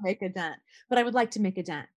perfect. not make a dent. But I would like to make a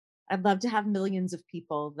dent. I'd love to have millions of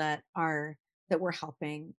people that we're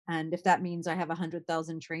helping. And if that means I have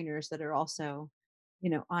 100,000 trainers that are also,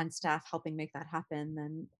 on staff helping make that happen,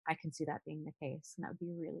 then I can see that being the case. And that would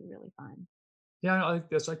be really, really fun. Yeah, I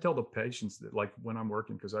guess I tell the patients that, like, when I'm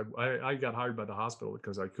working, because I got hired by the hospital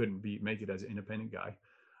because I couldn't make it as an independent guy,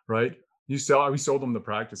 right? We sold them the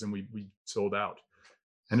practice, and we sold out.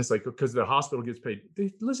 And it's like, because the hospital gets paid.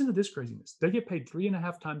 Listen to this craziness. They get paid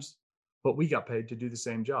 3.5 times what we got paid to do the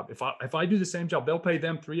same job. If I do the same job, they'll pay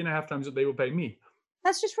them 3.5 times what they will pay me.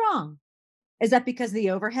 That's just wrong. Is that because of the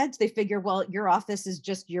overheads? They figure, well, your office is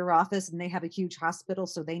just your office and they have a huge hospital,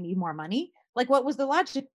 so they need more money. Like, what was the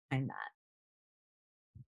logic behind that?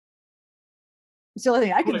 It's the only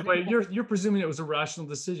thing I can think Wait, you're presuming it was a rational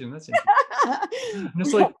decision. That's interesting. of. And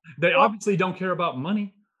it's like, they obviously don't care about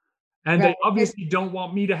money, and Right. they obviously don't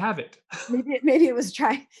want me to have it. Maybe it was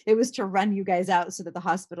to run you guys out so that the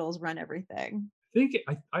hospitals run everything.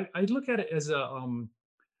 I look at it as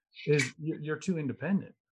is you're too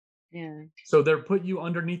independent. Yeah. So they're put you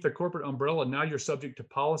underneath the corporate umbrella. Now you're subject to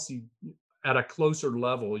policy at a closer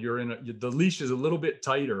level. The leash is a little bit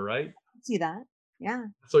tighter, right? See that? Yeah.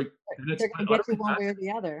 It's like, and it's They're gonna get you one way or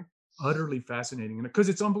the other. utterly fascinating, and because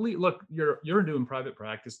it's unbelievable. Look, you're doing private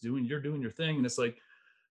practice, you're doing your thing, and it's like,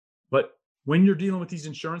 but when you're dealing with these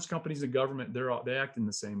insurance companies and government, they act in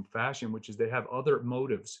the same fashion, which is they have other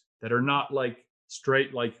motives that are not like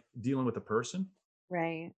straight, like dealing with a person.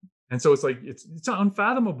 Right. And so it's like, it's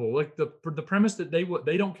unfathomable. Like the premise that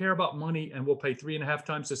they don't care about money and will pay 3.5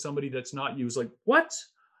 times to somebody that's not you is like, what?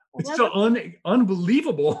 It's Well, so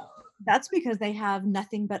unbelievable. that's because they have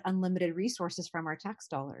nothing but unlimited resources from our tax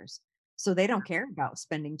dollars. So they don't care about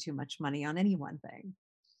spending too much money on any one thing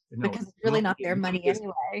No, because it's really not their money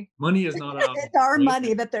anyway. money is not out. It's our Right?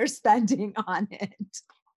 money that they're spending on it. And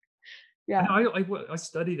Yeah. I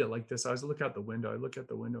studied it like this. I look out the window. I look out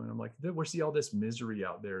the window, and I'm like, we see all this misery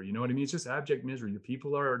out there. You know what I mean? It's just abject misery. The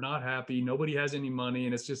people are not happy. Nobody has any money,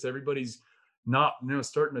 and it's just everybody's not,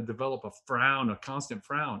 starting to develop a constant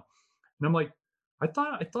frown. And I'm like, I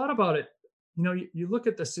thought about it. You look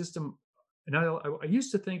at the system, and I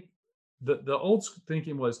used to think the old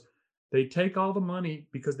thinking was they take all the money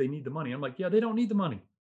because they need the money. I'm like, yeah, they don't need the money.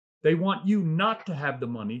 They want you not to have the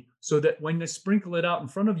money so that when they sprinkle it out in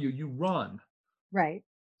front of you, you run. Right.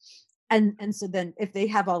 And so then if they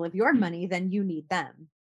have all of your money, then you need them.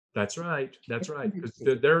 That's right. That's It's right. Because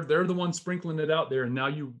tendency. they're the ones sprinkling it out there, and now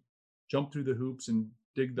you jump through the hoops and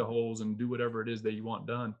dig the holes and do whatever it is that you want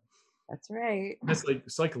done. That's right. That's like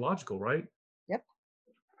psychological, right? Yep.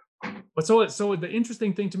 But so the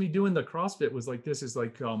interesting thing to me doing the CrossFit was like this is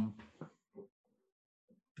like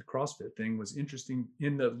the CrossFit thing was interesting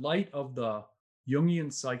in the light of the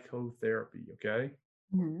Jungian psychotherapy. Okay.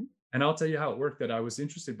 Mhm. And I'll tell you how it worked that I was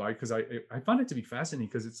interested by, because I find it to be fascinating,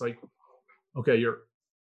 because it's like, okay,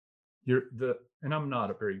 and I'm not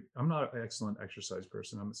an excellent exercise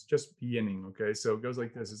person. I'm just beginning. Okay. So it goes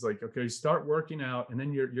like this. It's like, okay, you start working out, and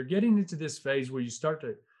then you're getting into this phase where you start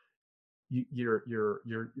to,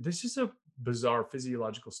 this is a bizarre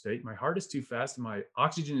physiological state. My heart is too fast and my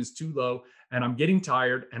oxygen is too low, and I'm getting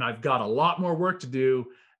tired, and I've got a lot more work to do.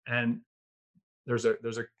 And there's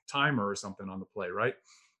a timer or something on the play, right?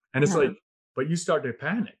 And it's Uh-huh. like, but you start to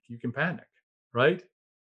panic. You can panic, right?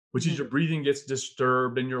 Which is Mhm. your breathing gets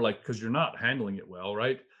disturbed, and you're like, because you're not handling it well,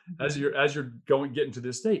 right? As Mhm. you're getting to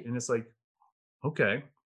this state, and it's like, okay,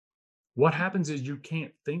 what happens is you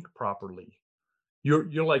can't think properly.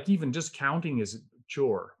 You're like, even just counting is a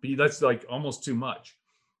chore. That's like almost too much,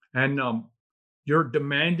 and you're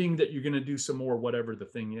demanding that you're going to do some more, whatever the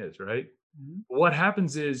thing is, right? Mhm. What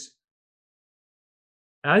happens is,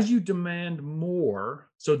 as you demand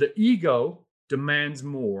more, so the ego demands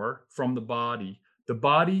more from the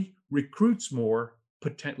body recruits more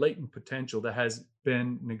latent potential that has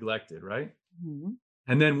been neglected, right? Mhm.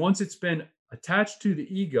 And then once it's been attached to the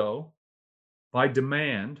ego by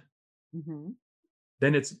demand, Mhm.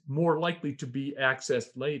 then it's more likely to be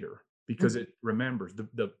accessed later, because Mhm. it remembers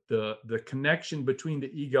the connection between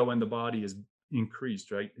the ego and the body is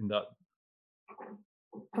increased, right? In the,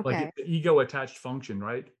 like, Okay. the ego attached function,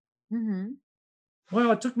 right? Mhm.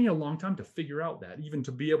 Well, it took me a long time to figure out that. Even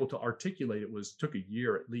to be able to articulate it took a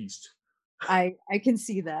year at least. I can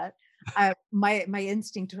see that. My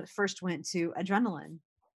instinct first went to adrenaline.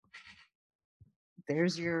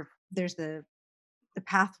 There's the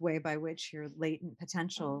pathway by which your latent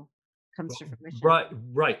potential comes to fruition. Right,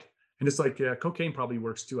 right. And it's like, cocaine probably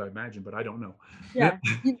works too, I imagine, but I don't know. Yeah.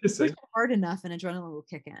 You It's push like, it hard enough and adrenaline will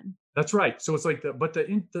kick in. that's right. So it's like but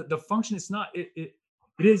the function, it's not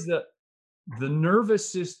It is the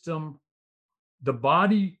nervous system, the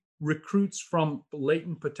body recruits from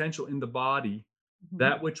latent potential in the body Mhm.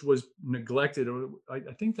 that which was neglected. Or I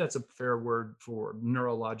think that's a fair word for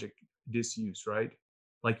neurologic disuse, right?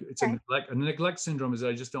 Like it's Okay. a neglect syndrome is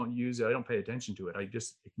I just don't use it. I don't pay attention to it. I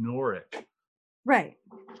just ignore it. Right.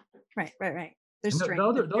 Right. There's And strength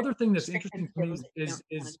the other thing that's strength and interesting to skills me that you don't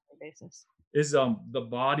do on a daily basis. is the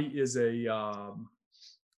body is a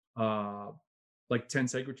uh like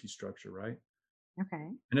tensegrity structure, right? Okay.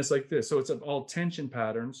 And it's like this. So it's all tension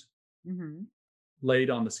patterns Mhm. laid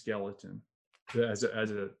on the skeleton as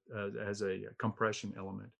a compression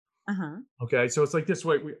element. Uh-huh. Okay, so it's like this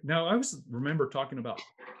way. Now I was remember talking about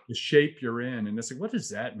the shape you're in, and it's like, what does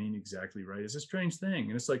that mean exactly, right? It's a strange thing,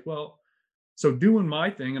 and it's like, well, so doing my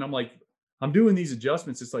thing, and I'm like, I'm doing these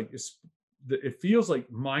adjustments. It's like it feels like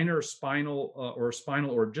minor spinal or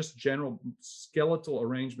spinal or just general skeletal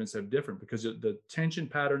arrangements have different because the tension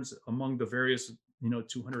patterns among the various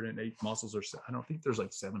 208 muscles or so, I don't think there's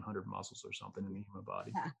like 700 muscles or something in the human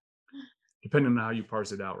body, Yeah. depending on how you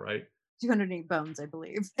parse it out, right? 208 bones, I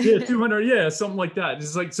believe. Yeah, 200, yeah, something like that.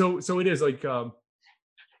 It's like so it is like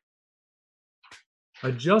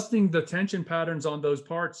adjusting the tension patterns on those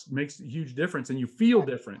parts makes a huge difference, and you feel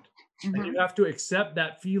different. And you Mhm. have to accept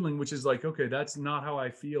that feeling, which is like, okay, that's not how I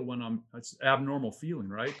feel when it's abnormal feeling,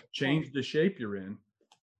 right? Right. Change the shape you're in.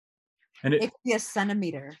 And It could be a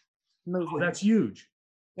centimeter oh, movement. that's huge.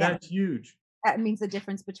 Yeah. That's huge. That means the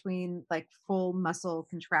difference between like full muscle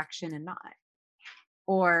contraction and not,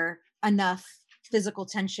 or enough physical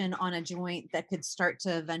tension on a joint that could start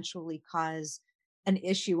to eventually cause an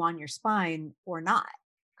issue on your spine or not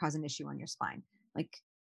cause an issue on your spine. Like,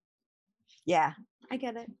 yeah, I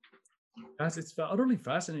get it. It's utterly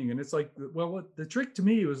fascinating. And it's like, well, what the trick to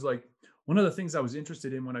me was like, one of the things I was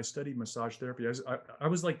interested in when I studied massage therapy, I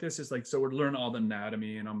was like, this is like, so we're learning all the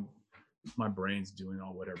anatomy and my brain's doing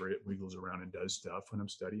all whatever it wiggles around and does stuff when I'm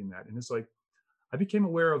studying that. And it's like, I became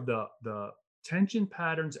aware of the tension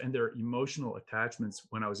patterns and their emotional attachments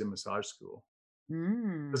when I was in massage school.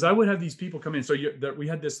 Because I Mm. would have these people come in. So we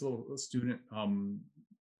had this little student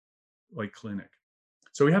like clinic.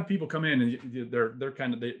 So we have people come in and they're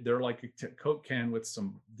kind of they're like a Coke can with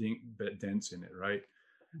some dents in it, right?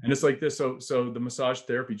 And it's like this. So the massage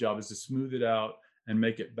therapy job is to smooth it out and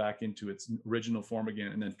make it back into its original form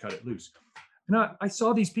again, and then cut it loose. And I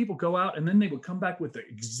saw these people go out, and then they would come back with the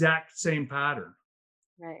exact same pattern,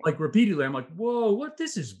 Right. like repeatedly. I'm like, whoa, what?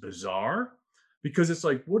 This is bizarre, because it's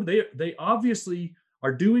like, what are they obviously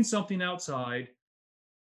are doing something outside,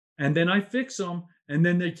 and then I fix them, and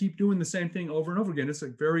then they keep doing the same thing over and over again. It's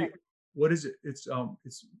like Right. what is it?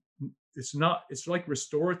 It's not. It's like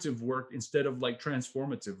restorative work instead of like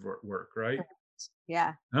transformative work, right? Correct.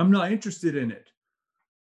 Yeah. And I'm not interested in it.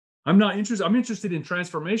 I'm not interested. I'm interested in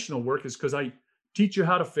transformational work, is because I teach you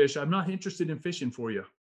how to fish. I'm not interested in fishing for you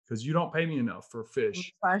because you don't pay me enough for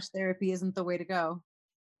fish. Massage therapy isn't the way to go.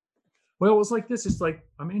 Well, it's like this. It's like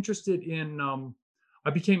I'm interested in. I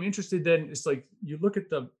became interested then. It's like you look at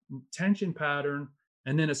the tension pattern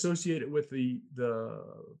and then associate it with the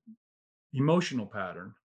emotional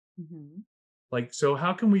pattern. Mhm. Like, so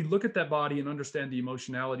how can we look at that body and understand the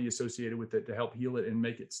emotionality associated with it to help heal it and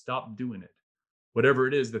make it stop doing it? Whatever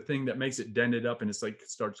it is, the thing that makes it dented up and it's like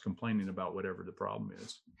starts complaining about whatever the problem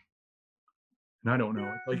is. And I don't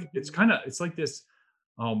know. Like Mhm. it's like this.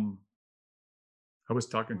 Um, I was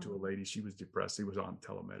talking to a lady, she was depressed. She was on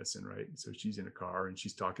telemedicine, right? So she's in a car and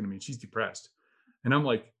she's talking to me and she's depressed. And I'm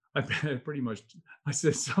like, I pretty much I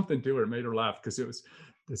said something to her, made her laugh because it was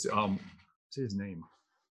this what's his name?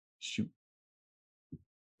 Shoot.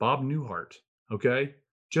 Bob Newhart. Okay.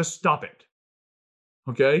 Just stop it.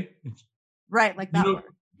 Okay. Right, like You that know,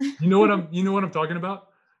 word. you know what I'm talking about?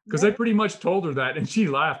 Because I Yep. pretty much told her that and she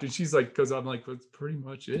laughed and she's like, because I'm like, that's pretty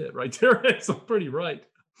much it right there. It's pretty right.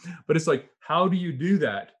 But it's like, how do you do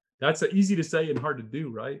that? That's easy to say and hard to do,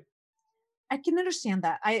 right? I can understand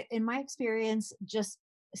that. In my experience, just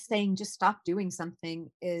saying just stop doing something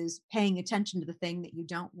is paying attention to the thing that you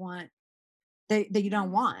don't want, that you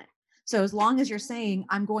don't want. So as long as you're saying,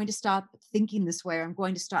 I'm going to stop thinking this way, or I'm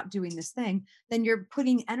going to stop doing this thing, then you're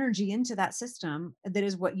putting energy into that system that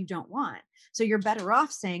is what you don't want. So you're better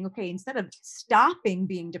off saying, okay, instead of stopping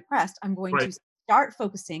being depressed, I'm going Right. to start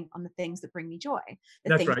focusing on the things that bring me joy, the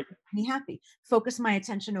That's things right. that make me happy. Focus my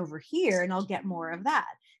attention over here and I'll get more of that.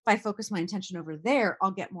 If I focus my attention over there,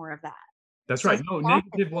 I'll get more of that. That's So right. No, stopping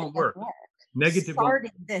negative it won't doesn't work. work. Negative won't.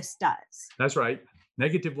 Starting this does. That's right.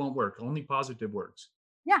 Negative won't work. Only positive works.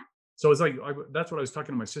 Yeah. So it's like that's what I was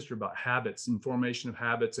talking to my sister about, habits and formation of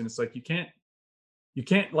habits. And it's like you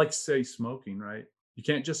can't like say smoking, right? You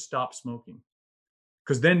can't just stop smoking.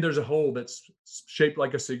 because then there's a hole that's shaped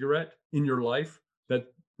like a cigarette in your life, that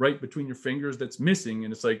right between your fingers, that's missing,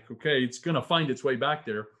 and it's like, okay, it's going to find its way back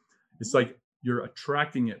there. It's like you're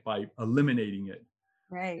attracting it by eliminating it,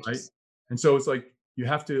 Right. right? And so it's like you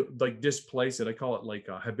have to like displace it. I call it like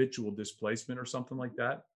a habitual displacement or something like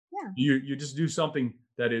that. Yeah. You just do something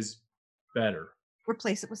that is better,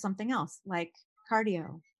 Replace it with something else like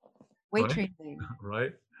cardio, weight right? training,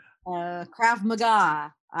 Right. Krav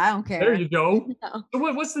Maga. I don't There care. you go. No. So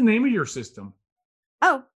what's the name of your system?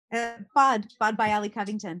 Oh, Bod by Ali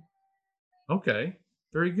Covington. Okay,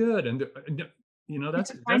 very good. And you know, You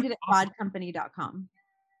that's can that's find it at awesome. bodcompany.com.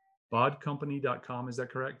 Bodcompany.com, is that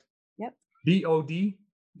correct? Yep. BOD.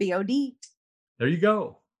 BOD. There you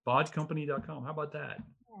go. Bodcompany.com. How about that?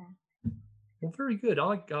 Yeah. Well, very good. I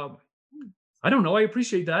like. Hmm. I don't know. I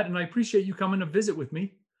appreciate that, and I appreciate you coming to visit with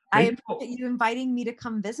me. I Maybe appreciate you inviting me to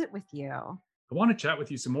come visit with you. I want to chat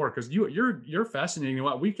with you some more because you're fascinating.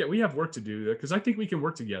 What we have work to do because I think we can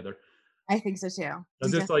work together. I think so too. We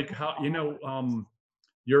Because it's like definitely how can.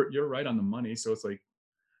 you're right on the money. So it's like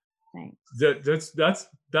Thanks. that's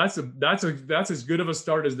as good of a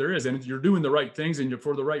start as there is, and you're doing the right things and you're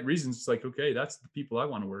for the right reasons. It's like, okay, that's the people I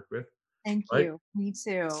want to work with, Thank right? you. Me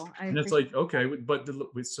too. I And it's appreciate like, okay, but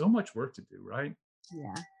with so much work to do, right?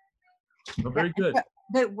 Yeah. Well, Yeah. very good.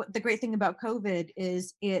 But the great thing about COVID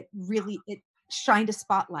is it shined a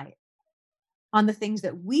spotlight on the things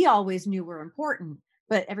that we always knew were important,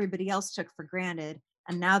 but everybody else took for granted.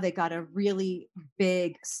 And now they got a really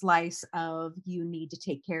big slice of you need to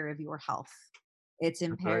take care of your health. It's That's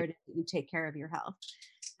right. imperative that you take care of your health.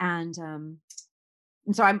 And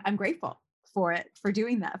so I'm grateful for it, for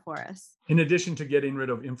doing that for us. In addition to getting rid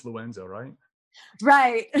of influenza, right?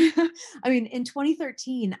 Right. I mean, in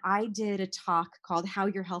 2013, I did a talk called How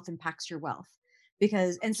Your Health Impacts Your Wealth.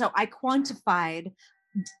 And so I quantified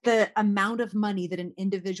the amount of money that an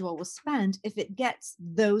individual will spend if it gets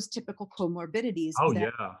those typical comorbidities Oh that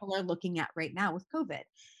yeah, people are looking at right now with COVID.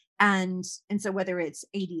 And so whether it's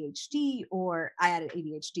ADHD, or I added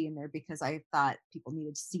ADHD in there because I thought people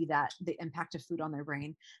needed to see that the impact of food on their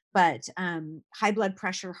brain, but high blood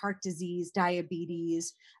pressure, heart disease,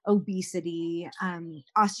 diabetes, obesity,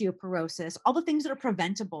 osteoporosis, all the things that are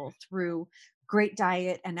preventable through great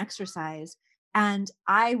diet and exercise. And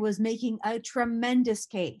I was making a tremendous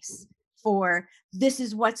case for this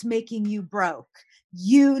is what's making you broke.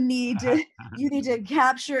 You need to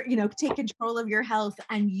capture, take control of your health,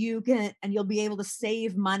 and you'll be able to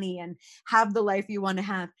save money and have the life you want to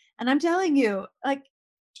have. And I'm telling you, like,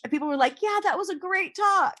 people were like, yeah, that was a great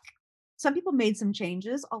talk. Some people made some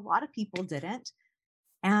changes, a lot of people didn't.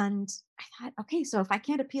 And I thought, okay, so if I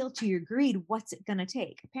can't appeal to your greed, what's it going to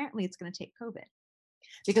take? Apparently it's going to take COVID,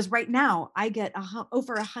 because right now I get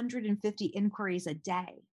over 150 inquiries a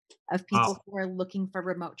day of people wow, who are looking for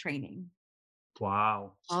remote training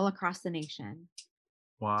wow, all across the nation. It's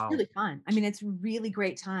wow. really fun. I mean, it's a really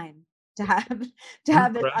great time to have to I'm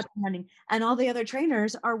have it up impressed. and running. And all the other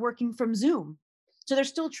trainers are working from Zoom. So they're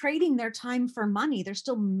still trading their time for money. They're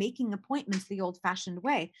still making appointments the old-fashioned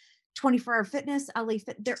way. 24-hour fitness, LA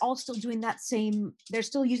Fit, they're all still doing they're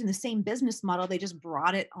still using the same business model. They just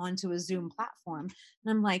brought it onto a Zoom platform.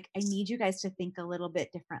 And I'm like, I need you guys to think a little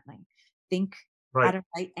bit differently. Think Right, at a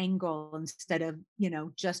right angle instead of,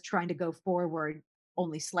 just trying to go forward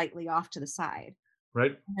only slightly off to the side.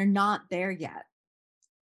 right. They're not there yet.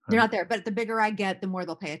 They're not there, but the bigger I get, the more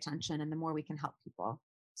they'll pay attention and the more we can help people. All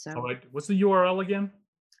So right. What's the URL again?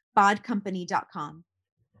 bodcompany.com.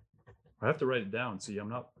 I have to write it down. See, I'm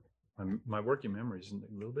not. My working memory is a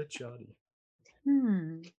little bit shoddy.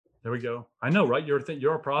 There we go. I know, right?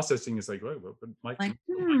 Your processing is like, wait, but Mike, Like,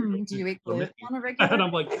 Mike do you eat so gluten missing. on a regular And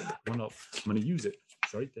I'm like, oh no, I'm going to use it.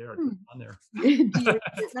 It's right there. I put it on there. Do you eat gluten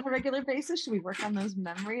on a regular basis? Should we work on those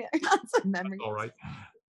memory? memory? All right.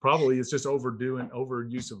 Probably it's just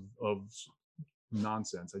overuse of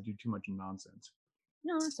nonsense. I do too much nonsense.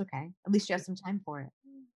 No, that's okay. At least you have some time for it.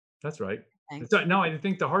 That's right. Thanks. No, I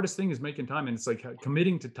think the hardest thing is making time, and it's like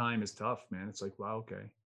committing to time is tough, man. It's like, wow, okay.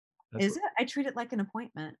 Is it? I treat it like an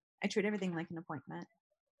appointment. I treat everything like an appointment.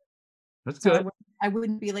 That's So good. I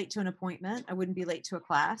wouldn't be late to an appointment. I wouldn't be late to a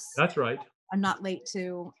class. That's right. I'm not late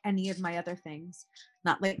to any of my other things.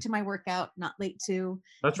 Not late to my workout, not late to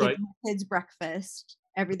That's right. my kids' breakfast.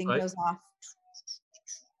 Everything Right. goes off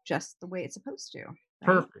just the way it's supposed to. Right?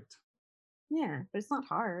 Perfect. Yeah, but it's not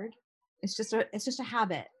hard. It's just a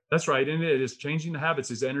habit. That's right. And it is changing the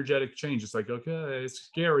habits is energetic change. It's like, okay, it's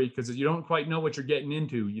scary because you don't quite know what you're getting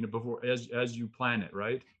into, before as you plan it,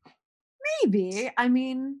 right? Maybe. I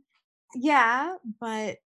mean, yeah,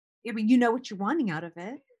 but I mean, you know what you're wanting out of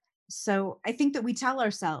it. So I think that we tell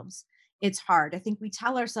ourselves, It's hard. I think we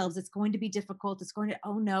tell ourselves it's going to be difficult. It's going to,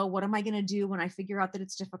 oh no, what am I going to do when I figure out that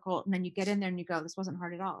it's difficult? And then you get in there and you go, this wasn't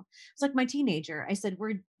hard at all. It's like my teenager. I said,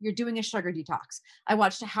 you're doing a sugar detox. I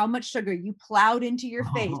watched how much sugar you plowed into your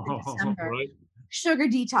face in December. Right. Sugar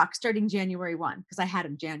detox starting January 1, because I had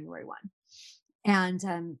him January 1.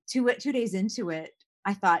 And 2 days into it,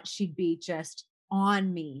 I thought she'd be just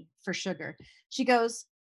on me for sugar. She goes,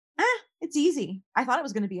 it's easy. I thought it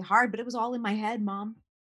was going to be hard, but it was all in my head, Mom.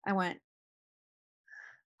 I went,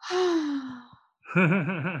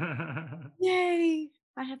 yay,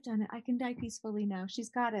 I have done it. I can die peacefully now. She's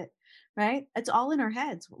got it, right? It's all in our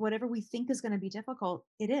heads. Whatever we think is going to be difficult,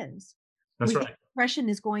 it is. That's We think right. depression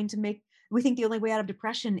is going to we think the only way out of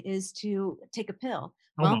depression is to take a pill.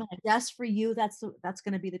 Oh Well, no. then I guess for you, that's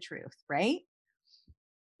going to be the truth, right?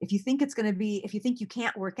 If you think if you think you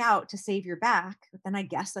can't work out to save your back, then I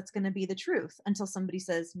guess that's going to be the truth until somebody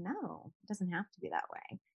says, no, it doesn't have to be that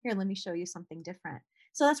way. Here, let me show you something different.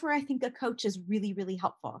 So that's where I think a coach is really, really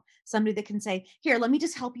helpful. Somebody that can say, here, let me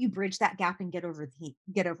just help you bridge that gap and get over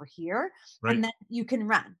here. Right. And then you can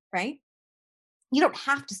run, right? You don't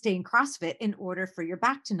have to stay in CrossFit in order for your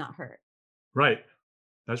back to not hurt. Right.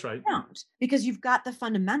 That's right. Don't, because you've got the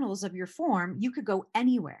fundamentals of your form. You could go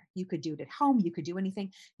anywhere. You could do it at home. You could do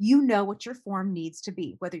anything. You know what your form needs to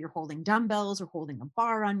be, whether you're holding dumbbells or holding a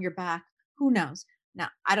bar on your back. Who knows? Now,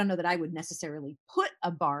 I don't know that I would necessarily put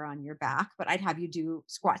a bar on your back, but I'd have you do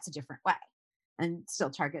squats a different way and still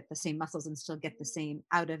target the same muscles and still get the same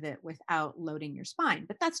out of it without loading your spine.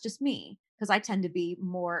 But that's just me, because I tend to be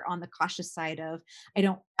more on the cautious side of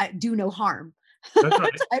I do no harm That's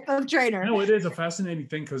right. type of trainer. No, it is a fascinating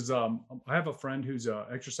thing because I have a friend who's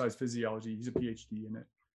exercise physiology. He's a PhD in it,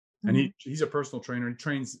 and Mhm. he's a personal trainer. He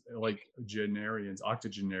trains like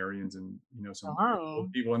octogenarians, and some Oh,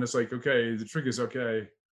 old people. And it's like, okay, the trick is, okay,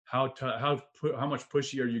 how much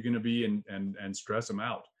pushy are you going to be and stress them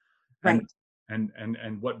out, and right.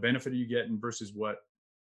 and what benefit are you getting versus what.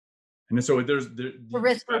 And so The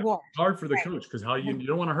risk it's reward. hard for the Right. coach because how you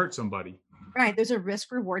don't want to hurt somebody. Right. There's a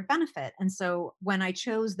risk reward benefit. And so when I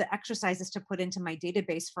chose the exercises to put into my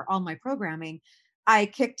database for all my programming, I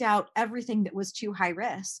kicked out everything that was too high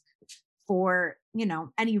risk for,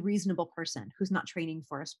 any reasonable person who's not training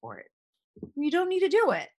for a sport. You don't need to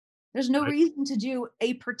do it. There's no Right. reason to do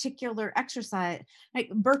a particular exercise, like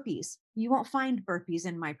burpees. You won't find burpees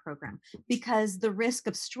in my program because the risk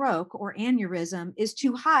of stroke or aneurysm is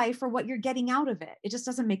too high for what you're getting out of it. It just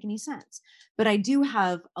doesn't make any sense. But I do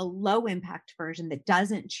have a low impact version that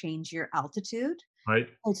doesn't change your altitude. Right.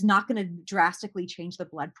 It's not going to drastically change the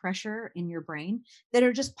blood pressure in your brain, that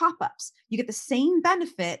are just pop ups. You get the same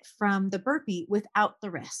benefit from the burpee without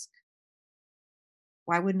the risk.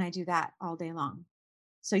 Why wouldn't I do that all day long?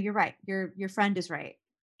 So you're right. Your friend is right.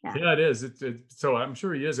 Yeah. Yeah, it is. So I'm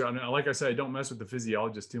sure he is. I mean, like I said, I don't mess with the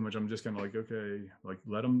physiologist too much. I'm just kind of like, okay, like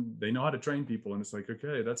let them. They know how to train people, and it's like,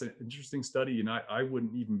 okay, that's an interesting study, and I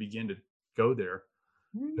wouldn't even begin to go there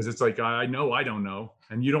Mm. because it's like I know I don't know,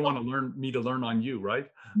 and you don't want to learn me to learn on you,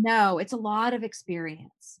 right? No, it's a lot of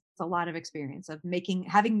experience. It's a lot of experience of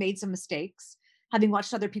having made some mistakes, having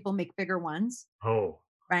watched other people make bigger ones, Oh,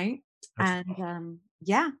 right? that's And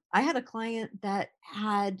yeah, I had a client that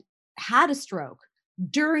had a stroke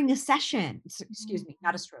during a session. Excuse me,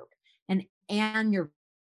 not a stroke, an aneurysm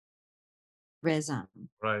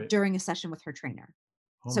right. during a session with her trainer.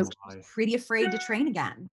 Oh So she's my, pretty afraid to train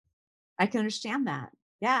again. I can understand that.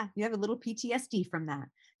 Yeah, you have a little PTSD from that.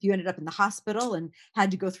 If you ended up in the hospital and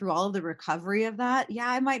had to go through all of the recovery of that, yeah,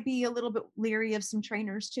 I might be a little bit leery of some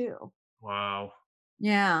trainers too. wow.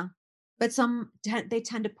 Yeah. But they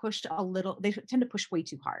tend to push they tend to push way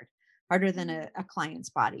too hard, harder than a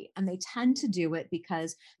client's body. And they tend to do it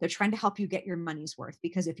because they're trying to help you get your money's worth.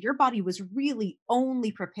 Because if your body was really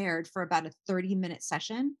only prepared for about a 30-minute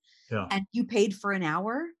session Yeah, and you paid for an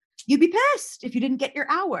hour, you'd be pissed if you didn't get your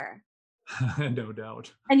hour. no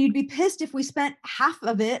doubt. And you'd be pissed if we spent half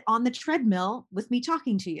of it on the treadmill with me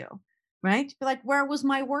talking to you, right? Be like, where was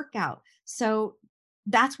my workout? So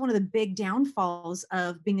that's one of the big downfalls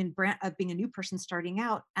of being a new person starting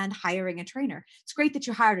out and hiring a trainer. It's great that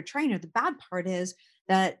you hired a trainer. The bad part is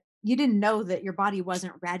that you didn't know that your body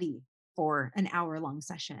wasn't ready for an hour-long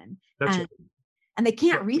session. That's And and they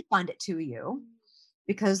can't refund it to you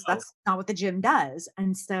because right. that's not what the gym does.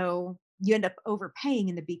 And so you end up overpaying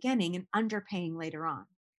in the beginning and underpaying later on.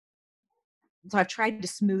 So I've tried to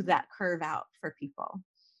smooth that curve out for people.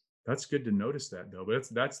 That's good to notice that though. But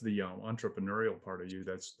that's the entrepreneurial part of you.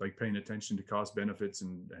 That's like paying attention to cost benefits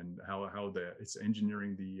and how it's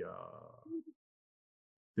engineering the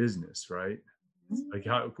business, right? Mhm. Like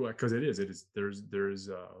how because it is there's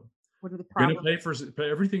What are the You're gonna problems? pay for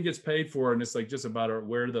everything gets paid for, and it's like just about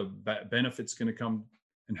where the benefits going to come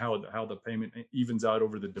and how the payment evens out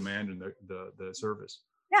over the demand and the service.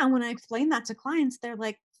 Yeah, and when I explain that to clients, they're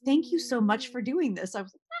like, "Thank you so much for doing this." I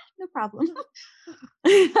was like, "No problem."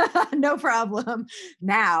 No problem.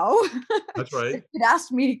 Now, That's if right. you'd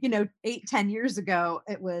asked me, 8, 10 years ago,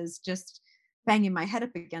 it was just banging my head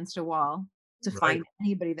up against a wall to Right. find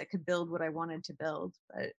anybody that could build what I wanted to build.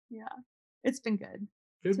 But yeah, it's been good.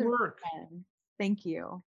 Good It's been work. fun. Thank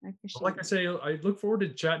you. I Well, appreciate like I it. say, I look forward to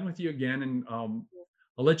chatting with you again, and I'll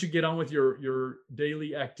let you get on with your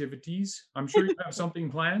daily activities. I'm sure you have something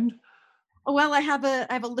planned. Oh, well, I have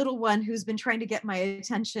a little one who's been trying to get my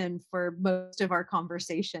attention for most of our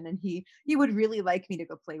conversation, and he would really like me to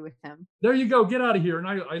go play with him. There you go. Get out of here, and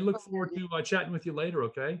I look forward Alrighty. to chatting with you later.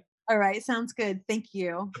 Okay. All right, sounds good. Thank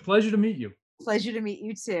you. A pleasure to meet you. Pleasure to meet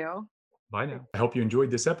you too. Bye now. I hope you enjoyed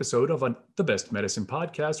this episode of the Best Medicine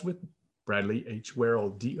Podcast with Bradley H.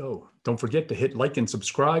 Werrell, DO. Don't forget to hit like and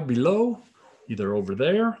subscribe below, either over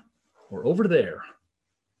there or over there.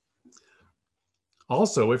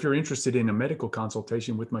 Also, if you're interested in a medical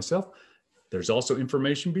consultation with myself, there's also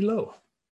information below.